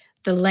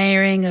the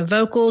layering of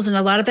vocals, and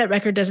a lot of that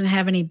record doesn't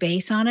have any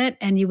bass on it,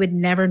 and you would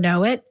never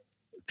know it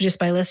just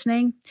by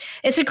listening.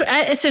 It's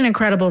an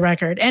incredible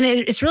record, and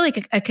it's really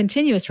a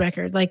continuous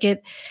record. Like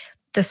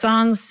the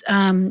songs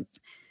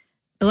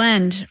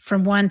blend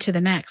from one to the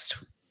next.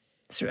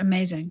 It's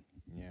amazing.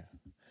 Yeah.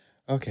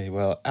 Okay.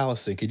 Well,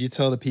 Allison, could you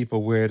tell the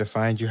people where to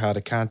find you, how to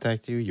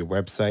contact you, your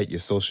website, your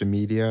social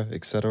media,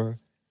 etc.?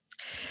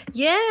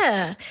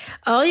 Yeah.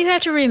 All you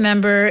have to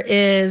remember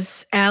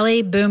is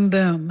Allie Boom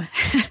Boom,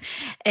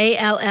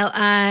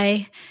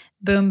 ALLI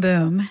Boom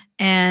Boom.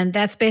 And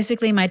that's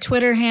basically my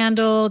Twitter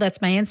handle.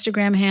 That's my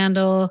Instagram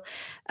handle.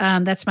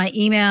 That's my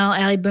email,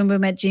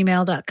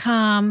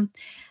 allieBoomBoom@gmail.com.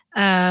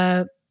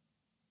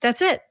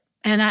 That's it.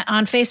 And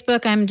on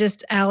Facebook, I'm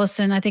just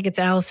Allison. I think it's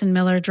Allison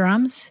Miller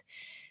Drums.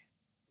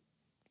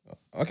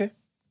 Okay.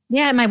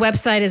 Yeah. My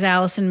website is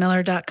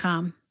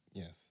AllisonMiller.com.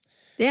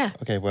 Yeah.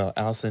 Okay. Well,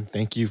 Allison,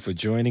 thank you for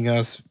joining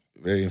us.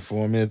 Very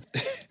informative.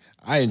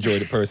 I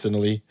enjoyed it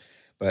personally.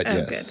 But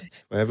yes. Good.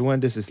 Well, everyone,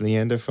 this is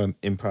Leander from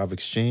Improv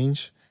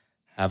Exchange.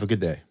 Have a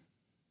good day.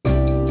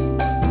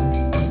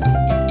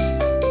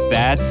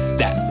 That's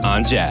that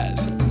on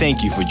jazz.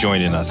 Thank you for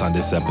joining us on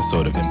this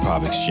episode of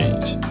Improv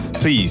Exchange.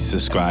 Please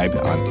subscribe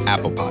on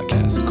Apple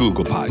Podcasts,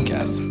 Google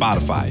Podcasts,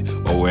 Spotify,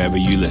 or wherever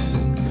you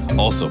listen.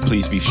 Also,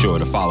 please be sure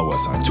to follow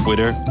us on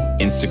Twitter,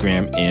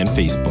 Instagram, and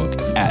Facebook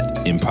at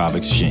Improv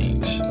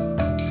Exchange.